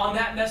on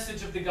that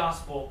message of the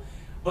gospel,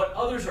 but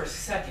others are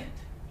second.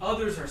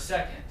 Others are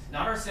second.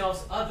 Not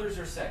ourselves, others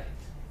are second.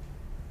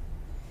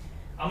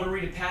 I'm going to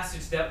read a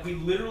passage that we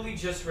literally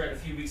just read a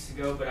few weeks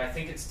ago, but I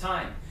think it's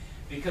time.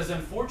 Because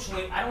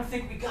unfortunately, I don't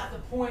think we got the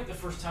point the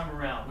first time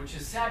around, which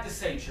is sad to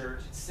say, church.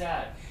 It's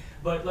sad.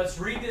 But let's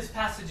read this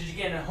passage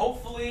again, and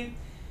hopefully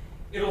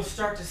it'll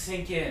start to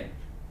sink in.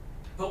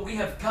 But we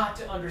have got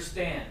to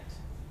understand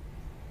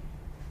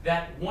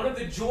that one of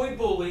the joy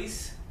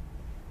bullies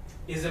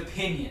is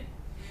opinion.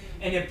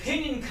 And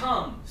opinion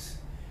comes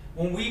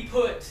when we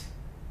put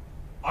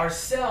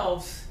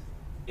ourselves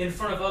in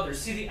front of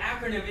others. See, the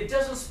acronym, it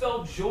doesn't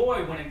spell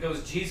joy when it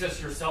goes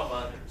Jesus, yourself,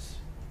 others.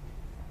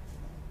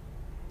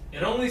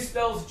 It only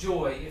spells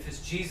joy if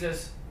it's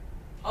Jesus,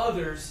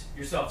 others,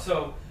 yourself.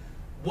 So,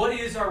 what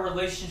is our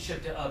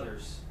relationship to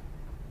others?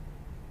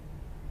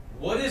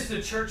 What is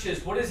the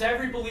church's, what is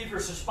every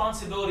believer's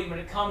responsibility when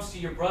it comes to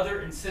your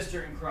brother and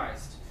sister in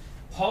Christ?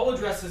 Paul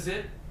addresses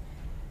it.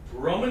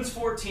 Romans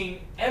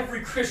 14,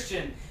 every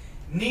Christian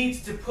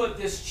needs to put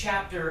this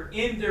chapter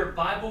in their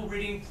Bible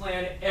reading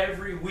plan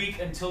every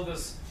week until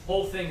this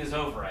whole thing is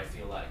over, I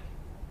feel like.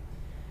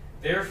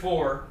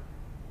 Therefore,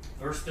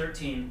 verse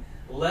 13,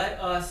 let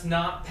us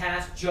not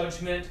pass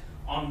judgment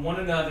on one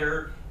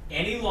another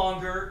any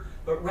longer,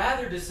 but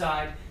rather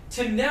decide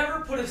to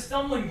never put a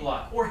stumbling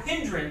block or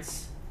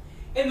hindrance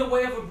in the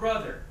way of a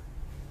brother.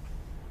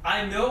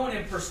 I know and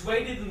am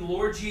persuaded in the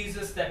Lord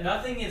Jesus that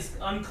nothing is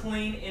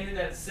unclean in and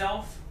of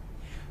itself,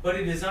 but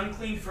it is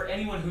unclean for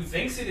anyone who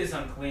thinks it is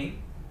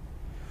unclean.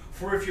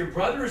 For if your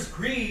brother is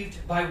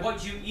grieved by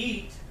what you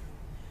eat,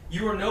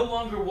 you are no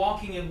longer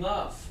walking in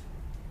love.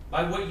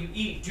 By what you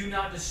eat, do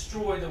not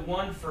destroy the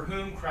one for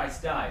whom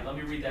Christ died. Let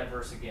me read that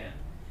verse again.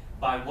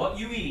 By what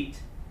you eat,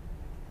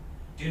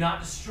 do not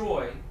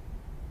destroy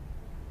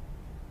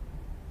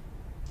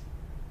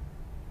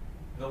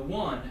the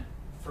one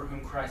for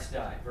whom Christ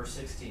died. Verse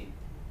 16.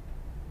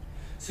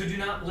 So do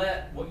not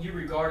let what you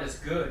regard as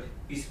good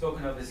be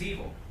spoken of as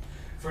evil.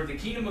 For the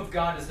kingdom of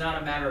God is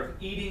not a matter of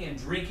eating and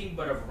drinking,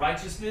 but of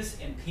righteousness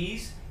and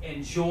peace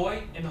and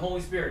joy in the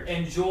Holy Spirit.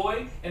 And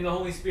joy in the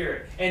Holy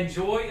Spirit. And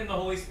joy in the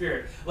Holy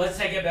Spirit. Let's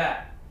take it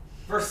back.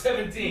 Verse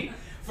 17.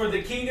 For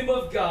the kingdom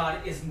of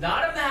God is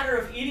not a matter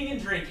of eating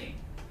and drinking,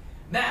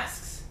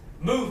 masks,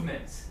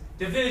 movements,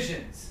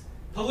 divisions,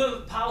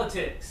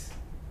 politics.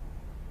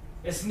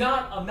 It's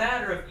not a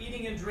matter of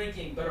eating and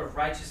drinking, but of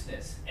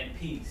righteousness and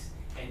peace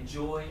and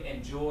joy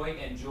and joy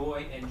and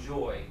joy and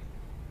joy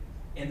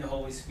in the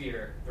Holy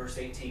Spirit. Verse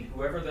 18,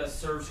 whoever thus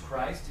serves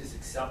Christ is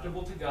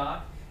acceptable to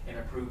God and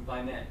approved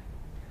by men.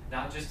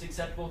 Not just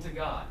acceptable to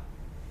God.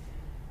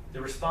 The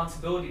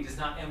responsibility does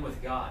not end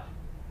with God.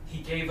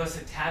 He gave us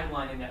a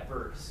tagline in that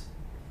verse.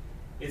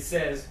 It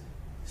says,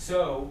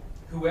 so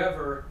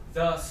whoever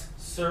thus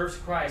serves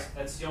Christ,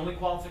 that's the only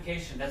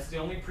qualification, that's the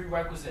only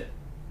prerequisite.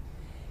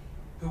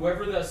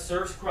 Whoever thus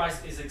serves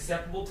Christ is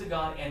acceptable to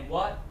God and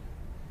what?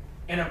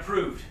 And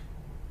approved.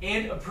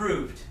 And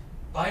approved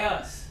by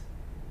us.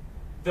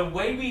 The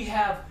way we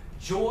have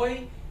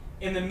joy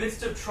in the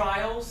midst of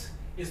trials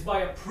is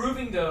by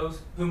approving those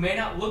who may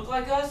not look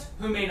like us,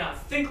 who may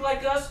not think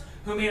like us,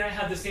 who may not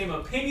have the same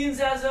opinions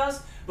as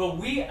us, but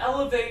we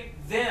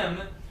elevate them,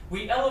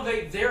 we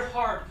elevate their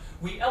heart,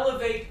 we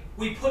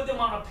put them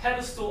on a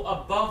pedestal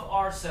above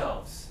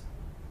ourselves.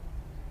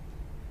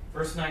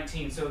 Verse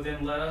 19, so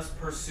then let us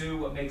pursue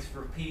what makes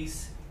for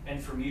peace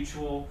and for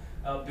mutual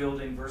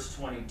building. Verse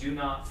 20, do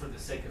not, for the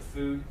sake of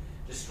food,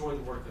 destroy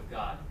the work of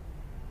God.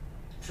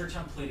 Church,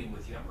 I'm pleading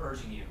with you. I'm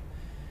urging you.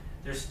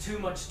 There's too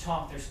much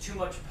talk. There's too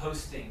much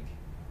posting.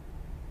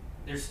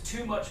 There's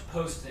too much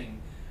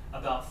posting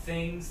about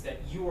things that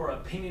you are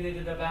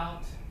opinionated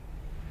about,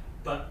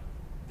 but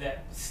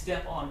that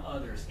step on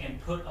others and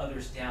put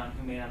others down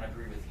who may not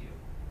agree with you.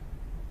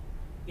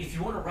 If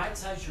you want to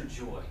right-size your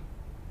joy,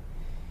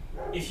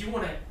 if you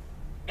want to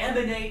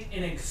emanate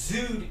and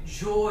exude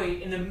joy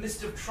in the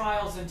midst of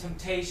trials and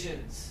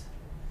temptations,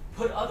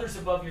 put others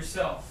above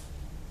yourself.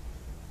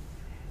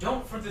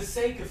 Don't, for the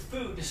sake of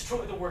food,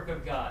 destroy the work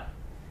of God.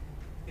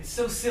 It's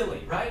so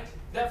silly, right?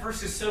 That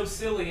verse is so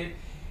silly.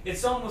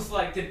 It's almost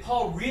like, did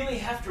Paul really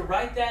have to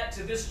write that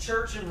to this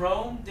church in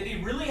Rome? Did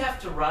he really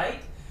have to write,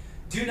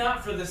 do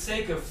not for the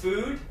sake of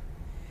food?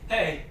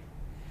 Hey,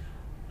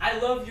 I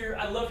love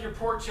your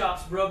pork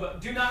chops, bro,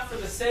 but do not for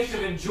the sake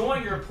of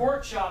enjoying your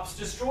pork chops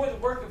destroy the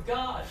work of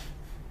God.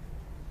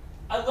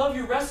 I love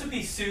your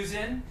recipe,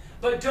 Susan,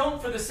 but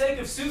don't for the sake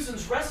of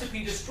Susan's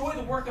recipe destroy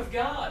the work of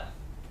God.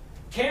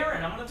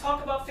 Karen, I'm going to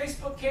talk about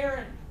Facebook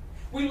Karen.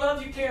 We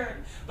love you,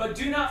 Karen, but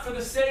do not for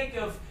the sake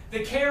of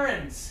the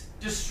Karens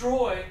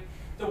destroy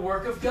the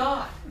work of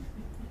God.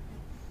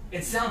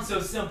 It sounds so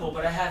simple,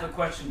 but I have a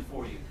question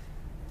for you.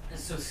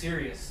 It's so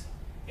serious.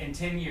 In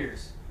 10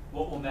 years,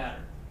 what will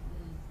matter?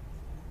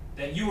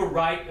 That you were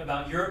right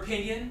about your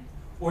opinion,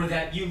 or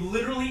that you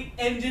literally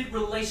ended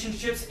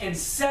relationships and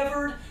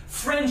severed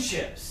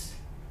friendships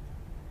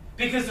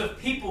because of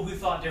people who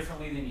thought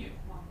differently than you?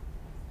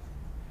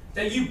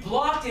 That you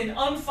blocked and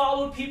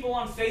unfollowed people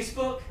on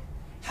Facebook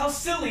How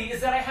silly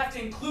is that I have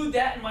to include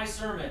that in my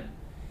sermon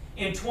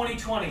in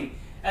 2020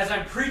 as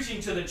I'm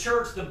preaching to the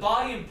church, the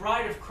body and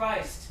bride of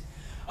Christ,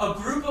 a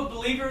group of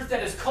believers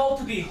that is called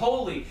to be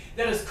holy,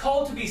 that is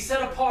called to be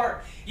set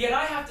apart, yet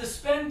I have to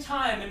spend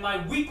time in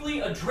my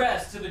weekly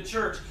address to the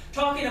church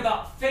talking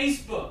about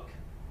Facebook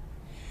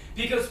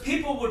because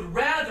people would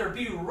rather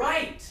be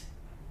right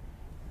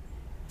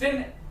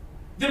than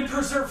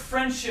preserve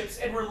friendships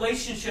and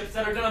relationships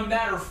that are going to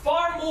matter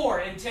far more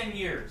in 10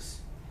 years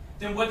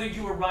than whether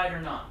you were right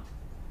or not.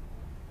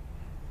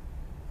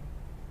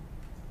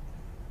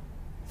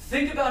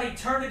 Think about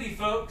eternity,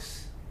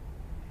 folks.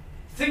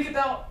 Think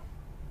about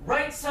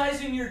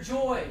right-sizing your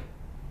joy.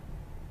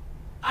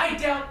 I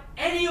doubt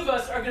any of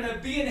us are going to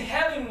be in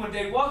heaven one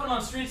day walking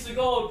on streets of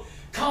gold.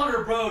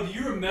 Connor, bro, do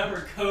you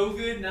remember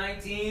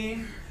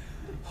COVID-19?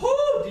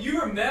 Whoo, do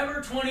you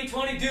remember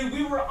 2020? Dude,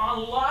 we were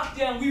on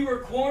lockdown. We were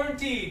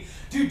quarantined.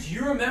 Dude, do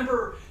you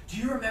remember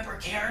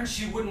Karen?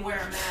 She wouldn't wear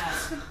a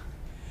mask.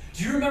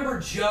 Do you remember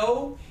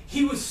Joe?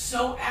 He was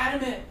so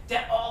adamant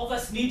that all of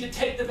us need to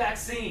take the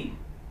vaccine.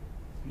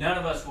 None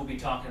of us will be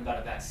talking about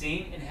a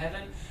vaccine in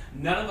heaven.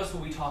 None of us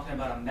will be talking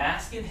about a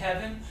mask in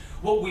heaven.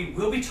 What we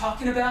will be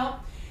talking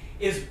about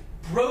is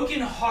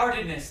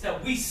brokenheartedness,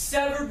 that we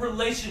severed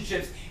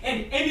relationships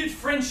and ended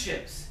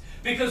friendships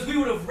because we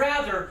would have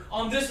rather,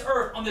 on this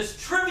earth, on this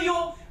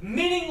trivial,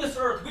 meaningless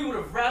earth, we would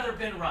have rather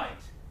been right.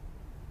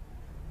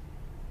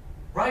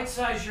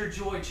 Right-size your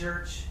joy,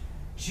 church.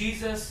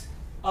 Jesus,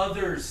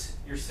 others,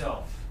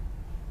 yourself.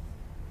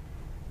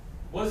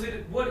 What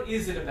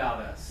is it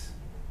about us?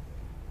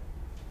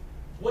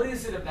 What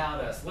is it about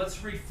us?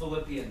 Let's read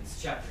Philippians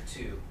chapter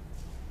 2.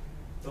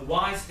 The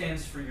Y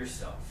stands for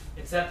yourself.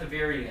 It's at the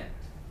very end.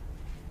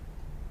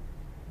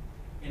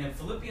 And in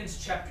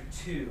Philippians chapter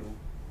 2,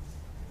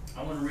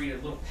 I want to read a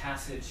little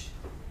passage,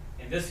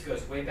 and this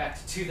goes way back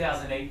to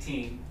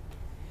 2018.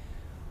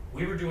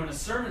 We were doing a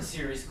sermon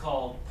series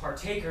called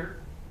Partaker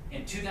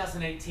in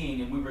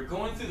 2018, and we were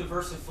going through the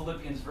verse of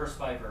Philippians verse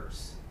by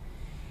verse.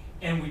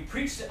 And I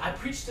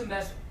preached a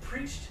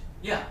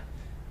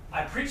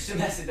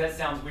message, that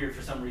sounds weird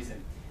for some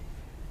reason,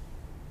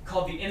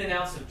 called The In and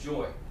Outs of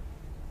Joy.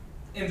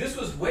 And this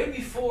was way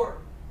before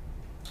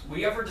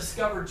we ever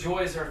discovered joy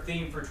as our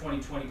theme for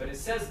 2020, but it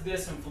says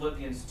this in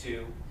Philippians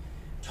 2,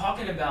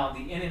 talking about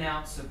the in and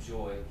outs of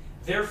joy.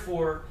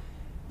 Therefore,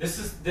 this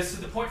is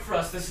the point for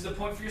us, this is the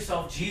point for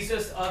yourself,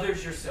 Jesus,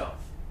 others, yourself.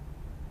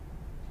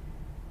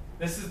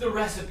 This is the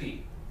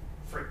recipe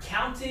for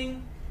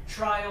counting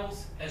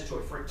trials as joy,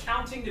 for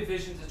counting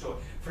divisions as joy,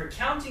 for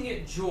counting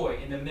it joy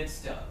in the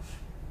midst of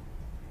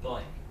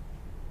blank.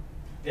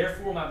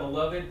 Therefore, my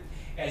beloved,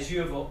 as you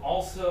have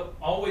also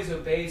always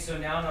obeyed, so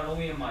now not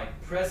only in my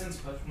presence,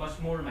 but much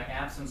more in my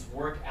absence,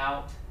 work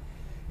out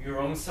your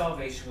own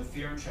salvation with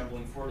fear and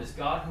trembling, for it is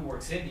God who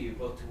works in you,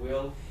 both to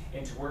will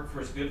and to work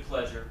for his good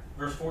pleasure.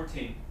 Verse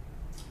 14,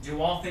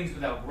 do all things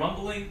without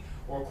grumbling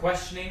or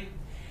questioning,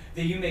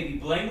 that you may be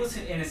blameless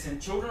and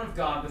innocent, children of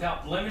God,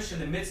 without blemish in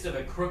the midst of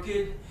a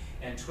crooked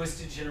and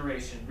twisted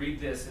generation. Read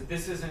this. If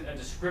this isn't a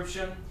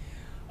description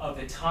of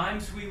the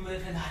times we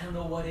live in, I don't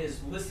know what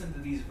is. Listen to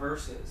these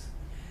verses.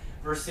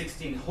 Verse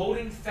 16,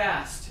 holding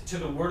fast to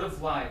the word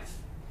of life,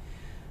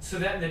 so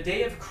that in the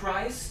day of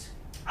Christ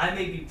I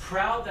may be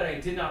proud that I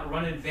did not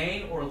run in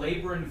vain or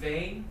labor in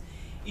vain,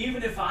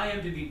 even if I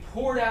am to be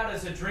poured out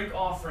as a drink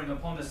offering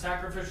upon the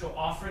sacrificial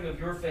offering of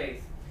your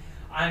faith.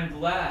 I am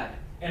glad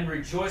and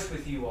rejoice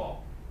with you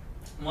all.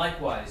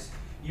 Likewise,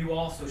 you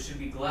also should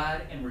be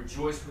glad and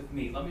rejoice with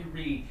me. Let me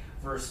read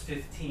verse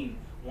 15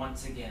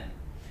 once again.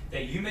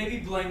 That you may be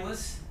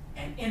blameless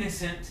and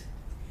innocent,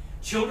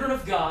 children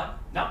of God,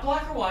 not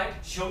black or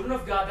white, children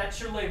of God, that's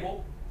your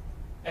label.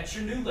 That's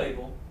your new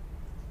label.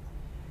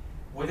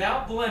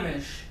 Without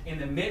blemish in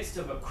the midst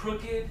of a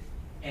crooked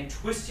and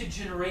twisted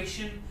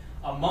generation,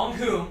 among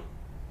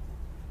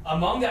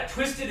that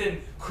twisted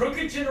and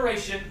crooked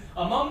generation,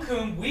 among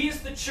whom we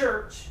as the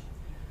church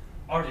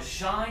are to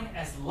shine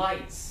as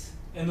lights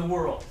in the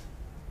world.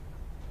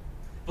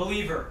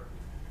 Believer,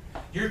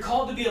 you're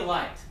called to be a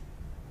light.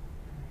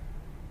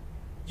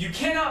 You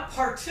cannot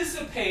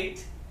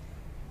participate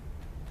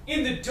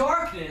in the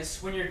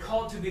darkness when you're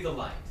called to be the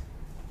light.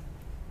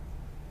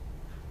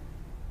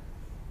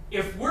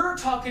 If we're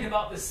talking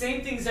about the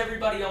same things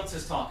everybody else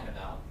is talking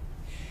about,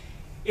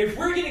 if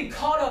we're getting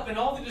caught up in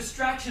all the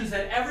distractions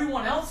that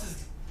everyone else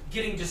is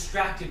getting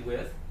distracted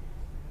with,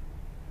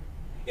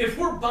 if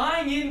we're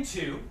buying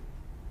into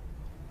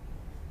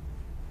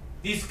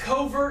these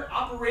covert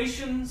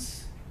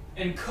operations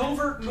and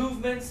covert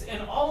movements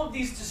and all of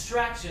these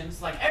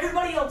distractions, like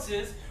everybody else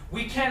is,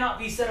 we cannot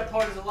be set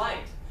apart as a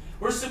light.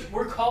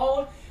 We're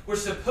called, we're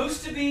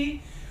supposed to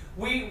be,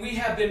 we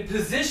have been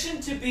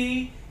positioned to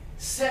be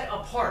set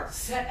apart,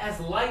 set as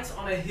lights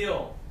on a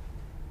hill.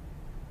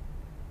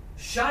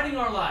 Shining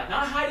our light,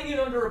 not hiding it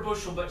under a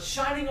bushel, but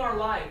shining our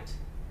light.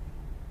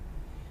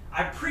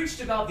 I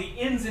preached about the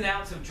ins and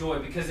outs of joy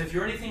because if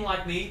you're anything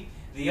like me,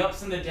 the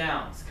ups and the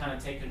downs kind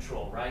of take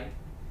control, right?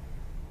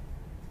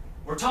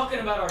 We're talking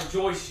about our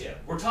joy ship.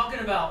 We're talking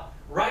about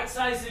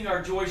right-sizing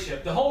our joy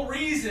ship. The whole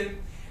reason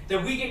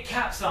that we get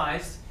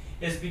capsized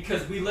is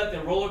because we let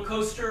the roller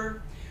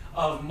coaster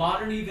of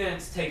modern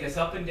events take us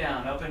up and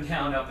down, up and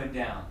down, up and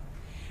down.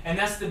 And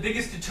that's the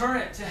biggest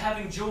deterrent to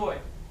having joy,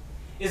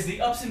 is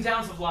the ups and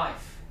downs of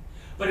life.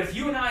 But if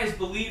you and I as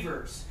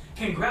believers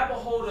can grab a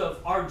hold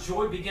of our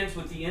joy begins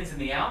with the ins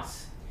and the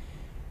outs,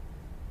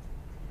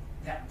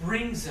 that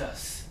brings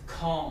us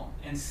calm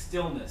and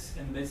stillness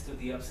in the midst of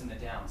the ups and the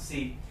downs.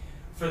 See,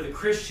 for the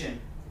Christian,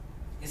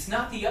 it's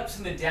not the ups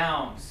and the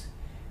downs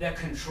that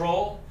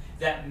control,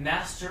 that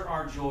master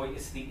our joy.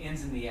 It's the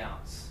ins and the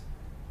outs.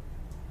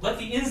 Let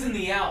the ins and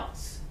the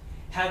outs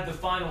have the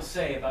final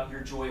say about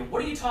your joy. And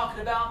what are you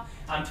talking about?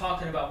 I'm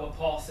talking about what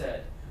Paul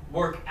said.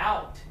 Work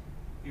out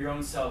your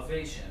own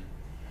salvation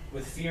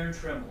with fear and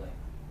trembling,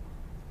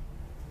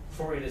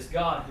 for it is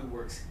God who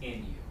works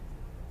in you.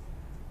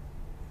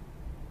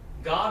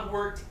 God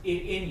worked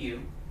it in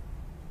you.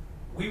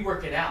 We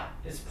work it out.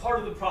 It's part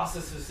of the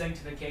process of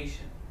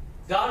sanctification.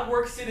 God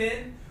works it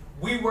in.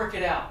 We work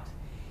it out.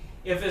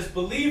 If as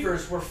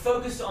believers we're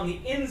focused on the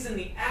ins and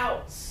the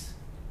outs,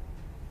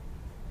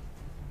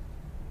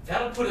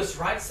 that'll put us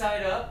right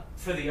side up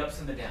for the ups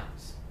and the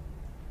downs.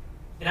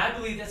 And I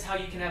believe that's how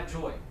you can have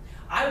joy.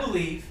 I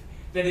believe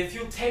that if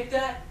you'll take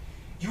that,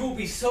 you will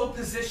be so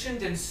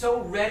positioned and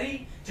so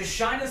ready to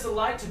shine as a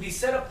light, to be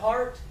set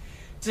apart,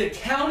 to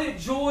count it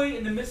joy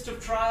in the midst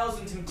of trials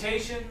and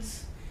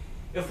temptations,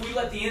 if we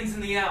let the ins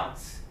and the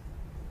outs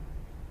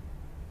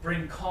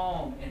bring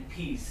calm and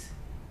peace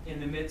in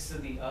the midst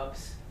of the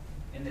ups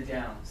and the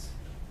downs.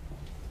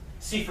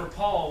 See, for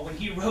Paul, when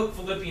he wrote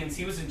Philippians,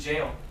 he was in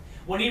jail.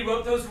 When he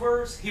wrote those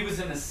words, he was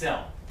in a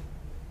cell.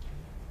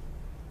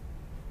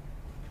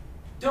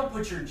 Don't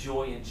put your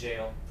joy in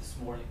jail this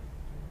morning.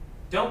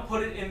 Don't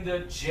put it in the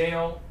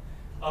jail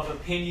of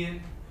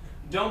opinion.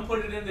 Don't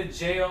put it in the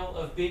jail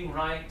of being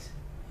right.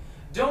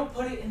 Don't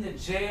put it in the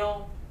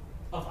jail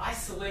of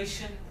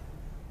isolation.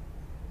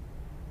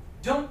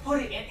 Don't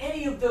put it in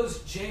any of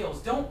those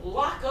jails. Don't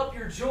lock up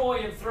your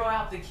joy and throw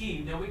out the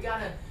key. No, we've got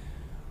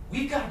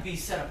to be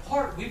set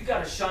apart. We've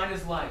got to shine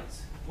as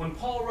lights. When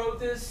Paul wrote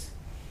this,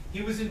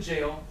 he was in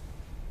jail.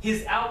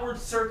 His outward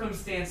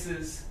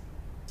circumstances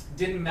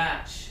didn't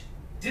match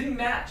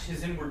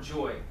his inward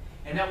joy.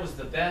 And that was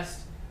the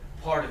best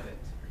part of it.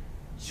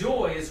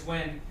 Joy is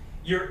when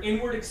your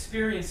inward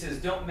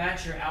experiences don't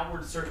match your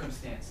outward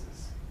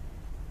circumstances.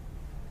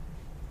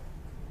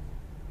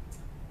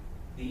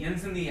 The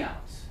ins and the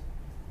outs.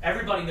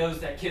 Everybody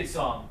knows that kid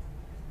song.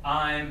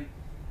 I'm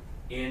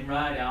in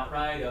right, out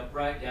right, up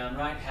right, down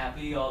right,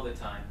 happy all the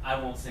time. I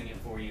won't sing it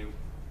for you.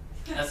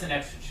 That's an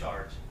extra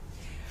charge.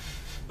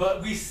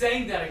 But we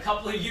sang that a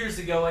couple of years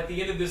ago at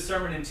the end of this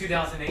sermon in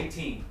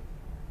 2018.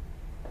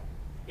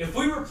 If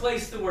we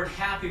replace the word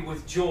happy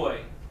with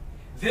joy,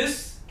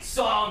 this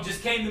song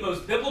just became the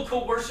most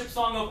biblical worship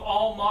song of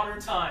all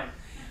modern time.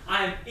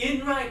 I'm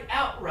in right,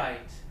 out right,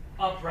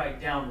 upright,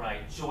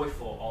 downright,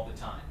 joyful all the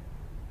time.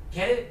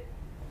 Get it?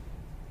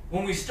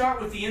 When we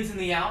start with the ins and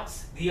the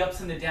outs, the ups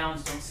and the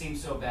downs don't seem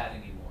so bad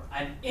anymore.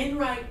 I'm in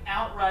right,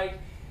 outright,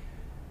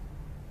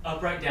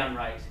 upright,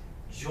 downright,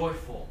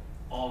 joyful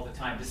all the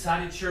time.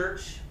 Decided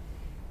Church,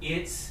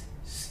 it's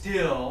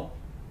still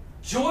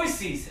joy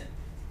season.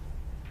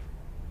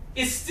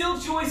 It's still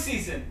joy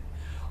season.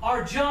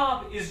 Our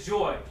job is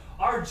joy.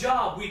 Our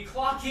job, we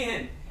clock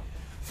in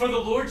for the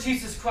Lord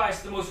Jesus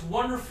Christ, the most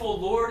wonderful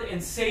Lord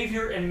and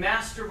Savior and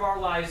Master of our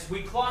lives.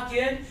 We clock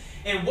in,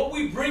 and what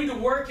we bring to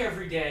work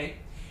every day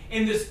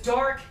in this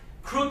dark,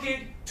 crooked,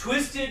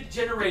 twisted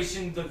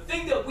generation, the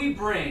thing that we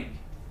bring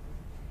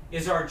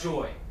is our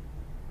joy.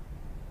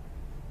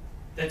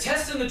 The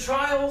tests and the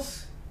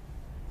trials,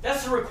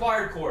 that's a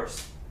required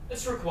course.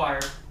 It's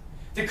required.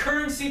 The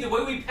currency, the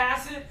way we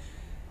pass it,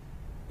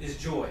 is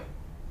joy.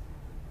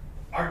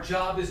 Our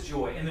job is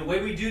joy. And the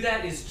way we do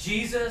that is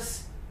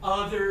Jesus,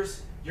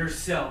 others,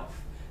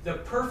 yourself. The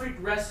perfect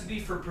recipe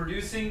for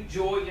producing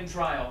joy in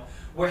trial.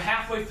 We're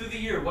halfway through the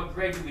year. What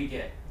grade do we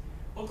get?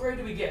 What grade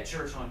do we get,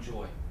 church, on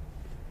joy?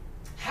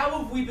 How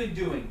have we been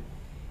doing?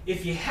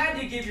 If you had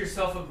to give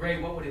yourself a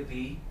grade, what would it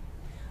be?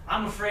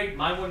 I'm afraid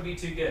mine wouldn't be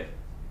too good.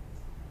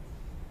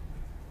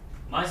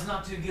 Mine's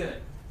not too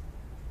good.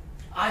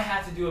 I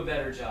have to do a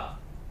better job.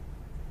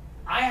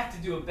 I have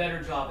to do a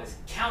better job as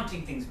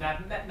counting things,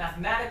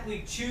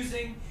 mathematically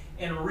choosing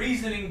and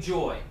reasoning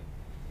joy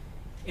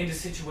into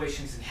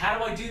situations. And how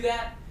do I do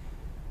that?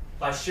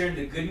 By sharing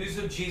the good news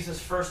of Jesus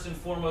first and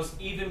foremost,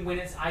 even when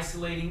it's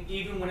isolating,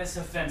 even when it's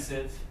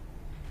offensive.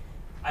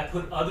 I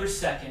put others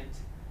second.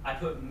 I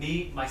put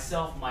me,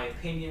 myself, my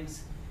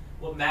opinions.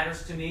 What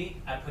matters to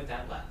me, I put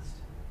that last.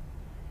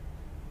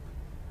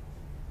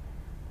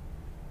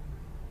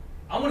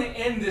 I want to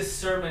end this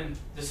sermon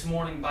this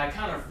morning by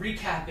kind of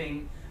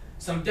recapping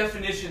some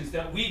definitions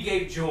that we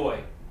gave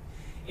joy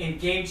in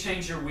Game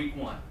Changer Week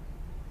 1.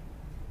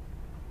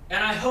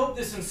 And I hope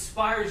this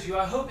inspires you.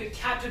 I hope it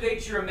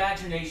captivates your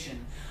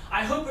imagination.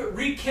 I hope it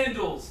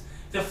rekindles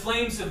the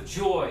flames of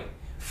joy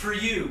for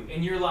you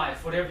in your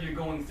life, whatever you're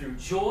going through.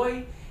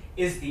 Joy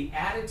is the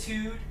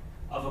attitude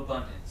of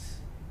abundance.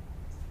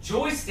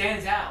 Joy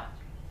stands out.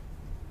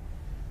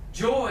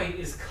 Joy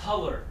is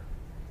color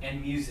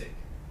and music.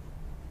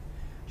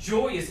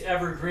 Joy is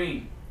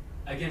evergreen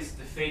against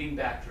the fading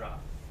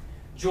backdrop.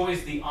 Joy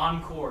is the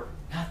encore,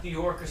 not the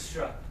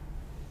orchestra.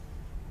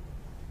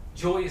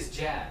 Joy is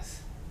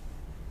jazz,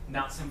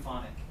 not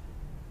symphonic.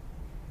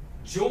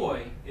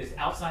 Joy is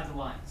outside the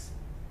lines.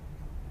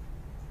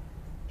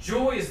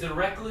 Joy is the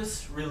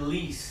reckless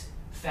release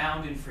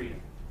found in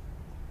freedom.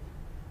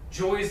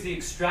 Joy is the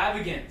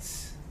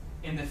extravagance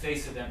in the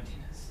face of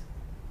emptiness.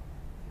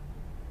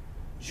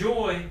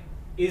 Joy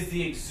is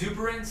the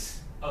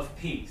exuberance of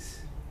peace.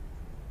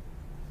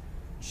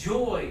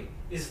 Joy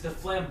is the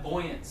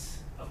flamboyance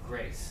of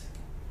grace.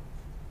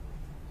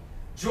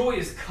 Joy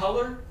is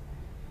color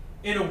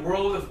in a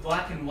world of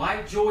black and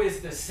white. Joy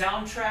is the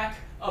soundtrack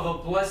of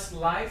a blessed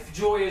life.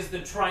 Joy is the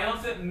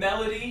triumphant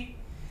melody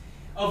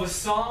of a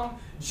song.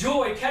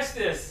 Joy, catch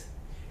this,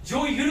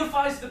 joy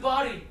unifies the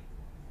body.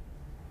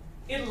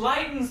 It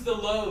lightens the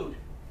load.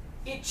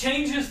 It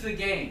changes the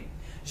game.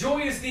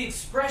 Joy is the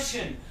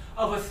expression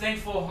of a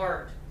thankful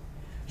heart.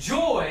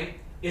 Joy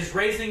is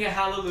raising a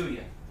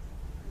hallelujah.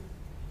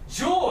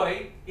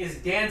 Joy is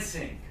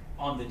dancing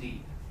on the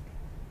deep.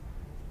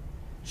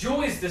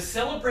 Joy is the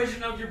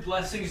celebration of your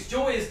blessings.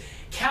 Joy is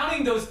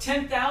counting those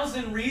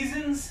 10,000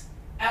 reasons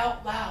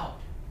out loud.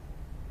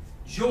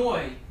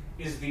 Joy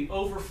is the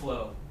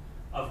overflow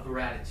of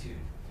gratitude.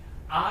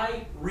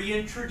 I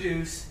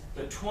reintroduce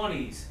the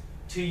 20s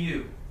to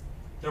you.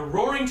 The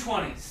Roaring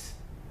 20s.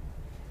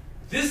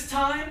 This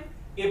time,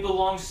 it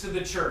belongs to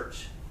the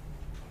church.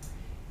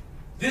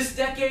 This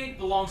decade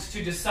belongs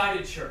to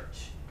Decided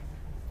Church.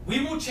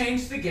 We will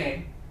change the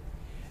game.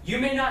 You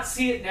may not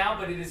see it now,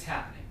 but it is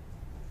happening.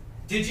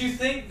 Did you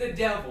think the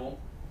devil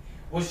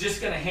was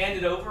just going to hand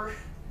it over?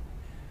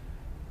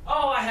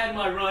 Oh, I had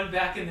my run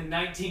back in the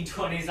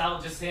 1920s. I'll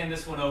just hand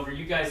this one over.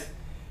 You guys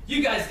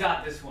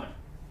got this one.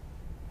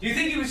 Do you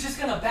think he was just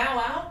going to bow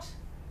out?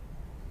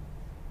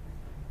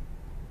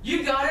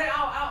 You got it.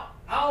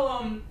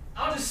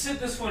 I'll just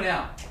sit this one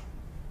out.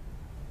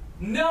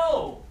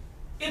 No,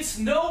 it's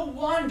no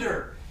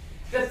wonder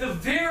that the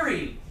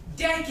very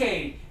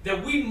decade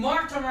that we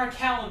marked on our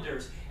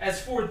calendars as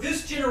for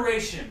this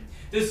generation,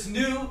 this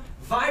new,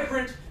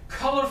 vibrant,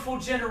 colorful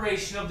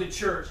generation of the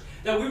church,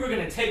 that we were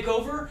going to take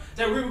over,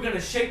 that we were going to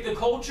shape the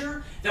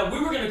culture, that we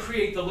were going to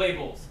create the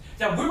labels,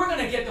 that we were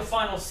going to get the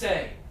final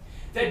say,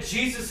 that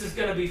Jesus is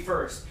going to be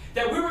first,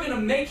 that we were going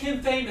to make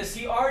him famous.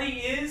 He already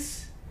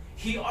is.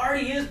 He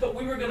already is, but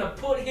we were going to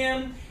put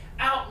him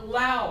out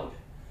loud.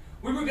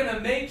 We were going to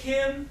make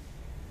him,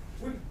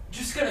 we're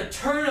just going to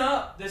turn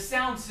up the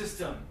sound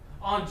system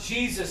on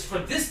Jesus for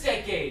this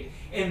decade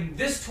in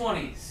this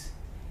 20s.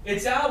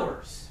 It's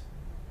ours.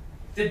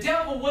 The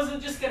devil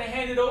wasn't just going to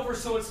hand it over,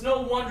 so it's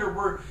no wonder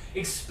we're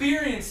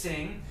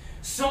experiencing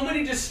so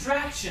many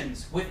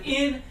distractions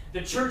within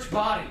the church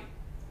body.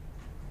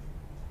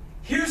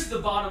 Here's the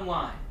bottom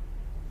line.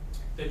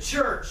 The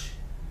church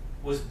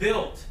was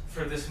built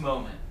for this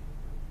moment.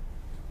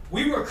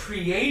 We were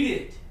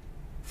created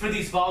for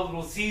these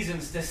volatile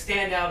seasons to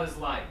stand out as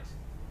light.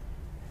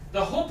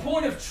 The whole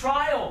point of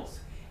trials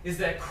is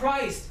that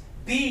Christ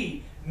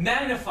be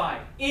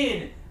magnified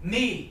in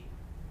me.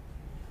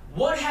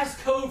 What has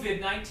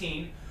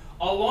COVID-19,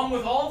 along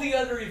with all the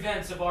other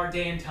events of our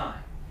day and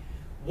time,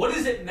 what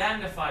has it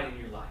magnified in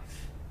your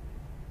life?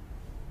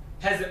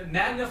 Has it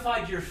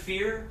magnified your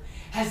fear?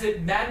 Has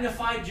it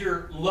magnified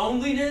your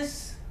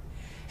loneliness?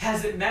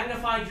 Has it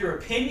magnified your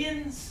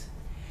opinions?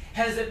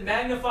 Has it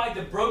magnified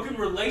the broken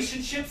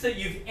relationships that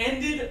you've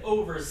ended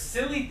over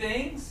silly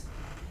things?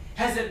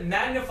 Has it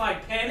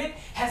magnified panic?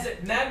 Has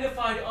it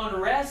magnified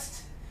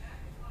unrest?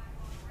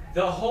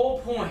 The whole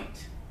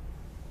point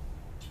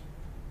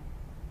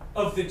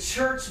of the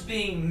church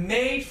being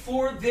made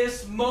for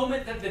this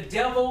moment that the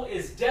devil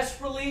is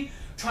desperately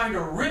trying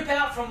to rip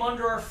out from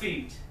under our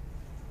feet.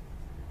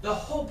 The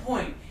whole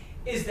point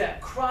is that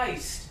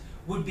Christ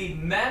would be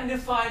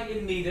magnified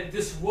in me, that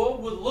this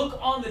world would look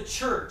on the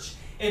church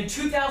in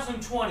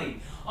 2020,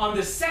 on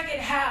the second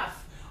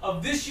half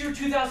of this year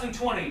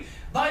 2020,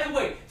 by the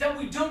way, that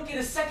we don't get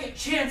a second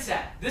chance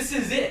at. This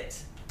is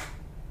it.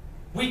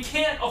 We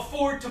can't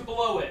afford to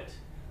blow it.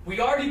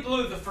 We already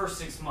blew the first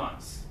 6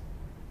 months.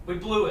 We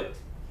blew it.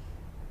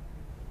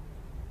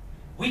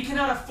 We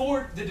cannot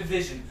afford the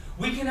division.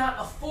 We cannot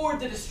afford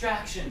the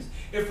distractions.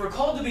 If we're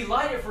called to be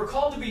light, if we're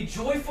called to be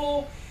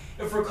joyful,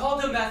 if we're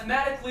called to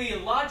mathematically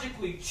and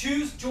logically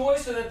choose joy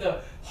so that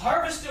the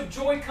harvest of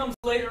joy comes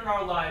later in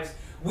our lives,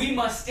 we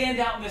must stand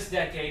out in this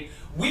decade.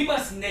 We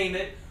must name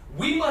it.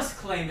 We must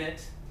claim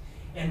it.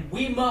 And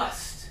we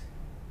must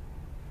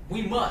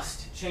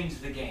change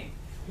the game.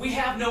 We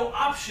have no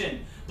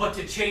option but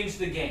to change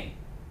the game.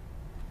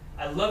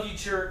 I love you,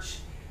 church.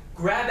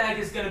 Grab Bag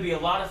is going to be a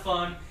lot of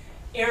fun.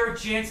 Eric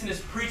Jansen is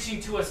preaching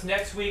to us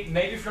next week,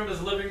 maybe from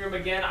his living room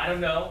again. I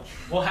don't know.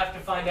 We'll have to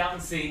find out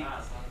and see.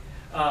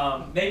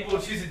 Maybe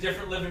we'll choose a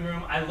different living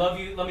room. I love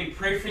you. Let me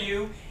pray for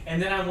you.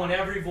 And then I want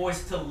every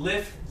voice to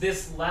lift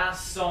this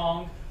last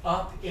song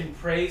up in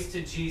praise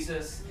to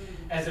Jesus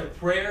as a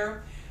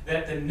prayer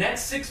that the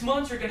next 6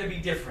 months are going to be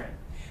different.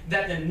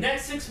 That the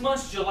next 6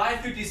 months, July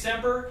through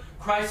December,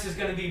 Christ is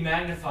going to be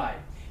magnified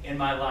in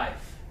my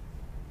life,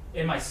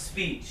 in my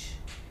speech,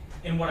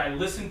 in what I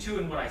listen to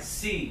and what I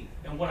see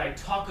and what I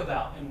talk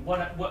about, and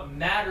what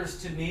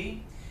matters to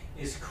me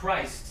is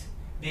Christ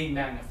being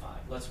magnified.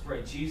 Let's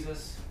pray.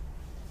 Jesus,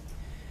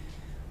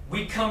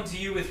 we come to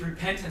you with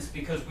repentance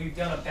because we've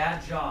done a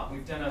bad job.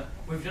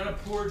 We've done a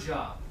poor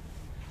job.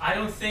 I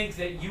don't think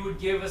that you would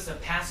give us a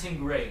passing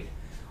grade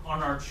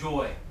on our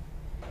joy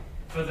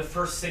for the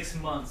first 6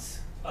 months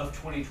of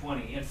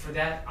 2020. And for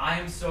that, I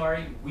am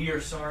sorry. We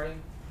are sorry.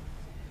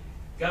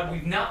 God,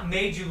 we've not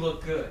made you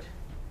look good.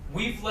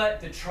 We've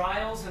let the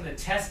trials and the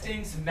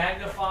testings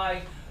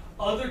magnify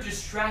other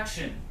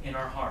distraction in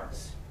our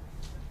hearts.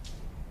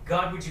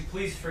 God, would you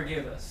please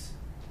forgive us?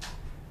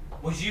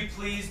 Would you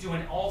please do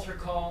an altar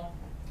call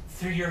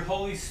through your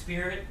Holy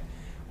Spirit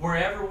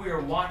wherever we are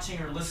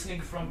watching or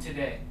listening from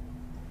today?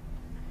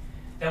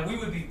 That we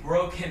would be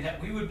broken,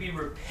 that we would be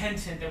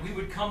repentant, that we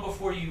would come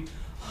before you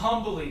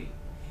humbly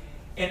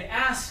and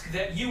ask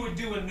that you would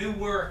do a new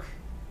work,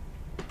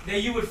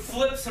 that you would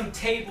flip some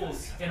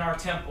tables in our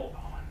temple,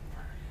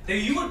 that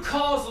you would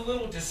cause a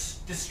little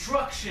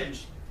destruction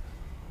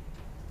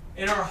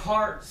in our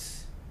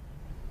hearts,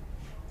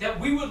 that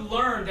we would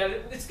learn that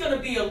it's going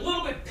to be a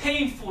little bit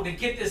painful to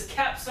get this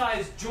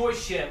capsized joy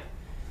ship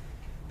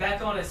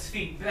back on its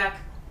feet, back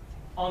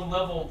on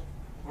level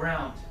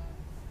ground.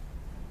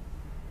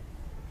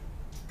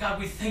 God,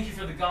 we thank you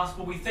for the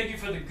gospel. We thank you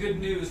for the good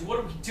news. What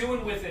are we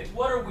doing with it?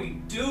 What are we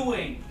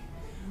doing?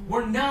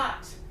 We're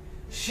not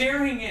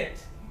sharing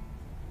it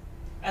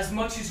as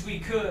much as we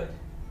could.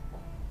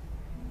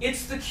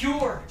 It's the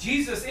cure.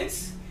 Jesus,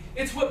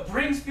 it's what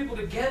brings people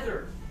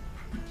together.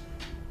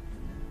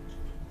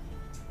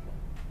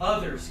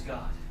 Others,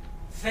 God.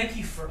 Thank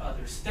you for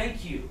others.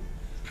 Thank you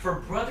for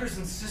brothers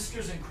and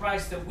sisters in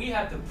Christ that we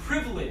have the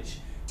privilege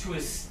to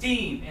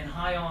esteem and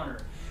high honor.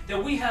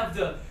 That we have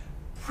the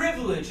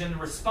privilege and the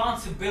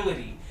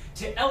responsibility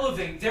to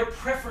elevate their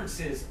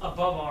preferences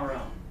above our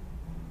own.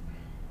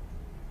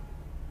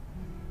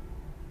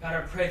 God,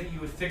 I pray that you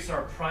would fix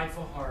our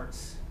prideful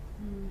hearts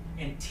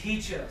and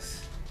teach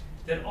us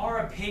that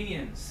our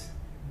opinions,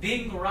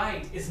 being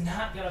right, is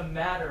not going to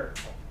matter.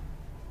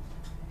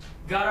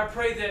 God, I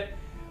pray that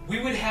we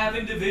would have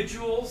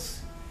individuals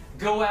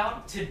go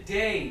out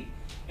today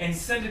and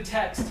send a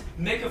text,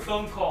 make a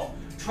phone call,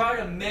 try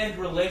to mend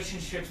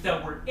relationships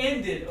that were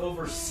ended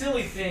over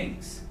silly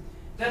things.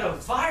 That a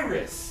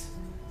virus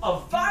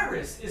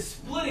is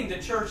splitting the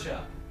church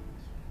up.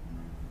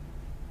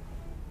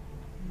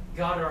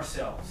 God,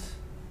 ourselves,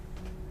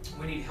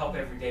 we need help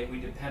every day.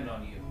 We depend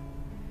on you.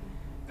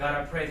 God,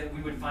 I pray that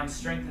we would find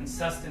strength and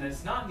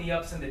sustenance, not in the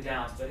ups and the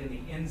downs, but in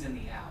the ins and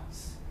the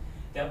outs.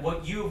 That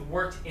what you have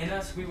worked in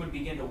us, we would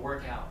begin to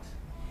work out.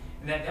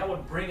 And that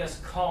would bring us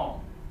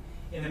calm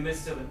in the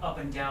midst of an up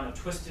and down, a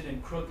twisted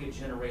and crooked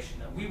generation.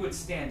 That we would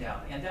stand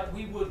out and that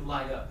we would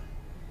light up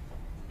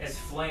as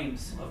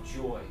flames of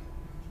joy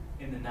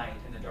in the night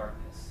and the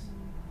darkness.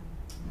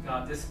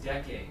 God, this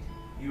decade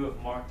you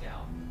have marked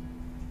out.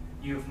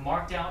 You have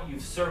marked out,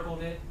 you've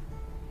circled it.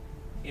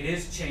 It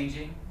is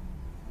changing.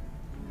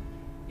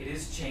 It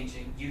is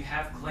changing. You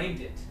have claimed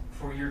it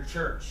for your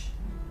church.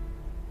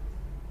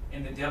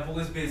 And the devil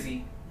is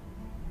busy.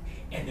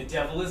 And the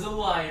devil is a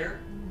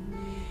liar.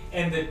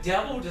 And the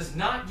devil does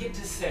not get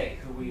to say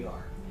who we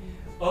are.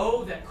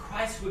 Oh, that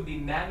Christ would be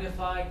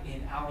magnified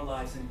in our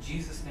lives. In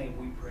Jesus' name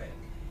we pray.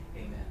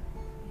 Amen.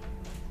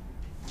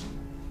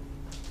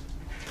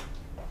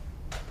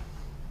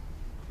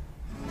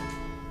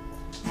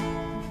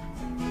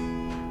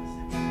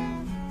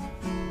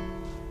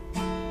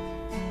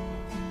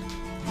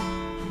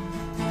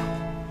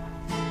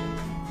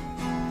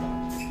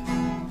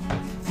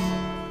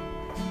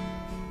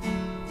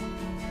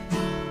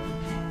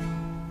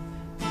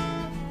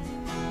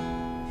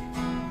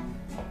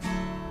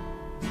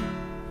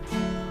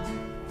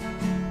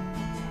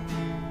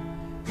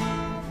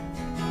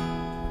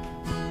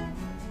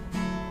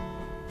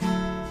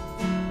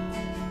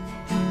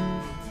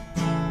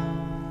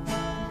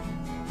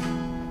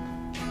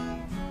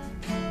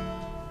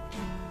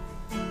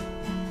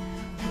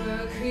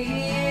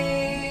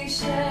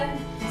 Creation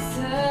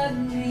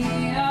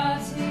suddenly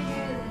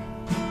articulate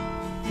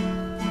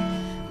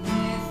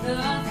with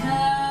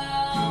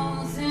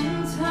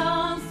 1,000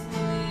 tongues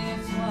to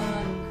lift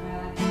one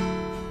cry.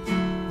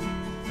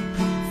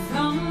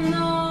 From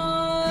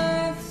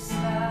north to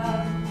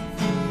south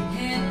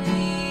and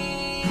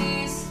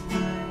east to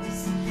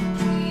west,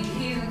 we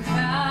hear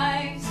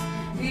Christ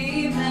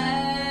be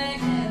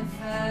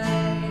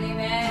magnified.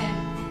 Amen.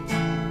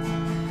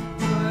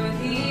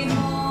 Worthy,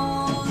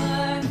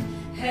 more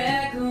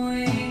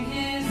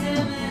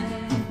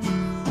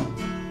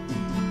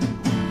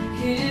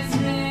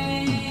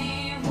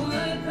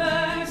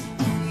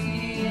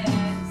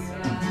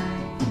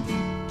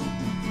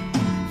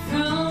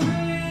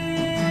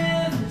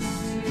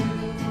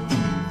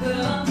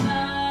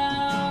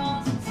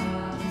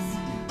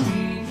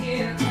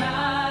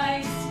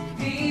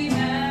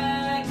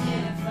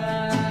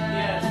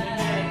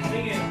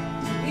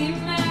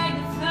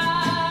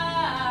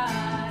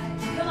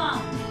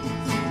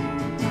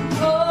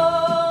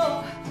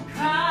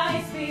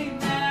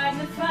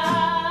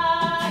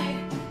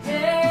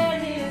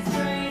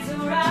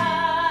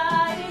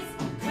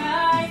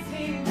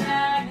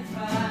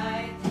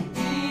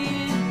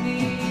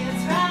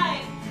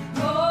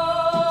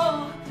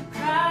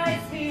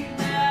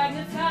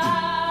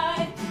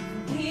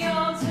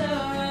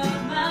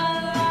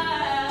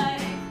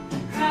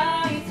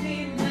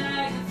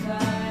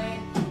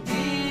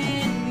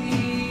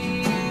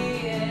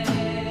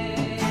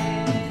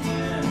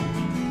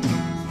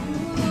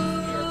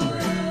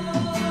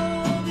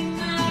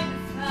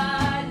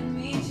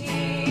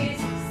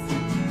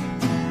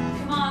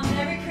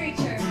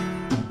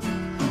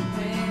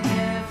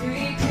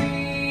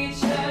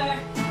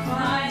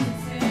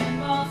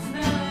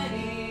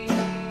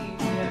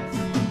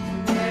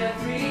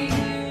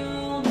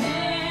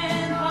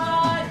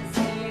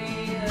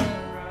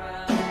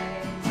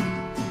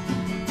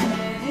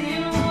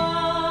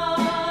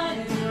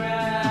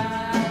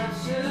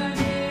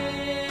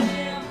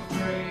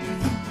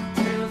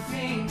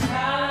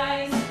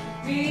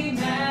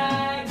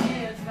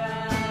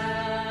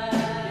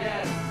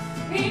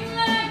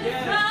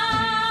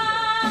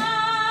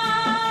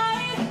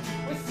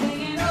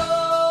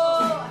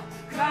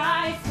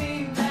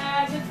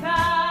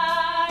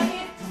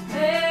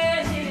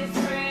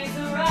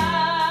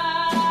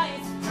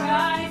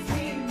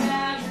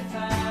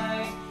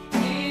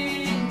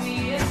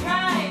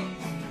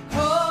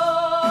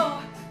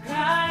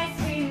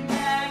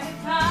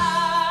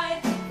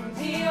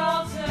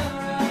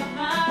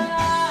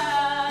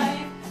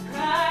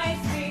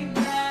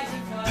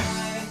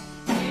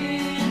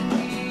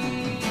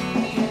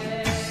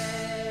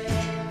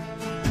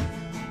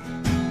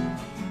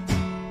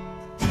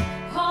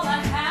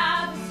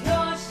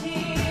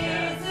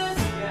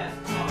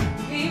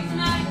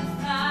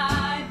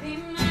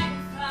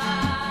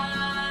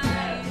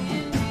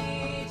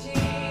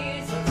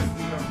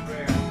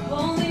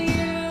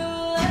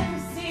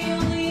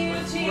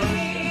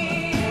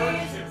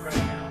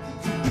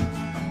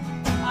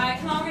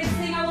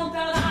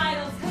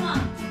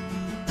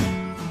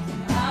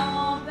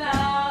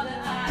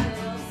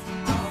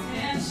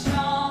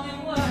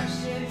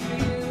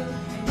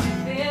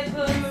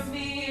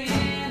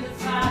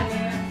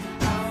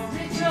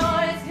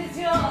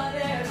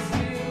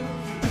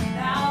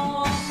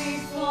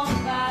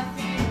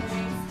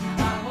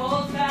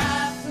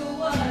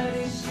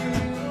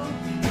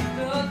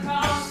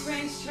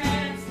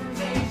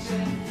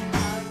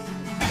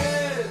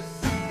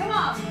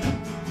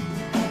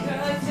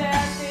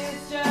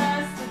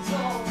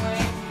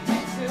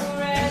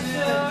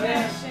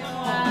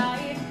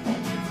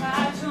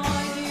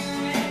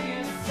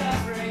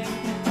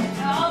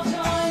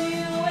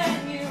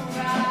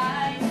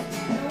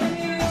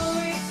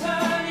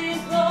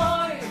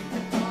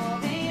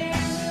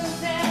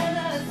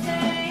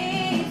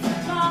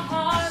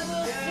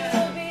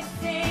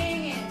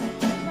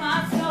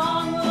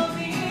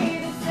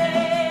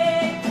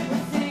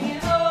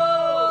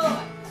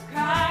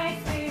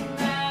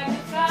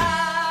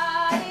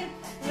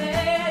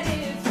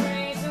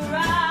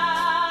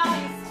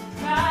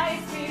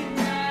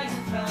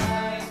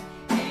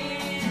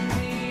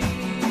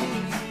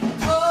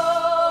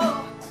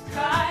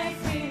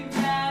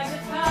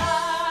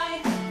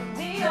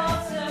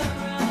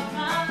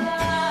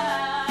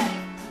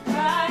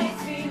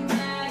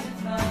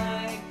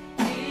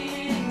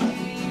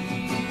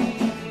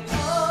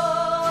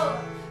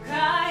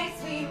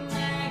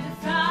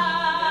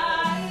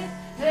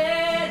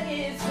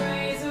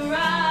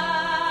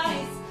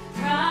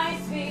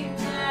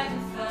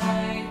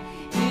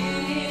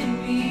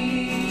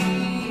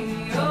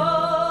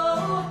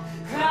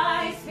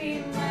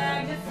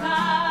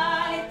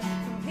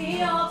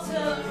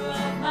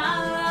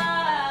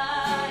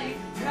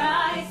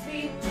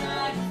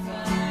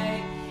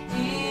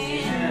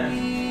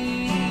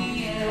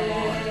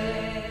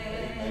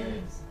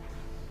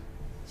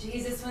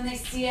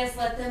us.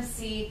 Let them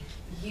see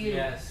you.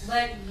 Yes.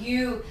 Let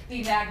you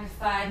be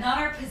magnified. Not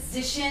our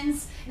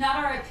positions, not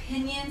our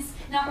opinions,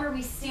 not where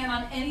we stand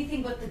on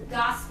anything but the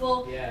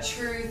gospel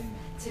truth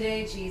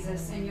today,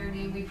 Jesus. In your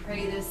name we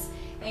pray this.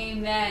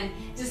 Amen.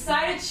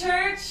 Decided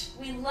Church,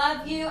 we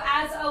love you.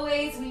 As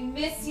always, we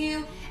miss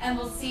you. And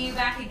we'll see you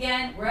back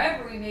again,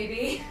 wherever we may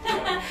be,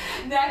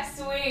 next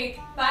week.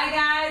 Bye,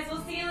 guys.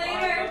 We'll see you later.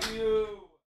 I love you.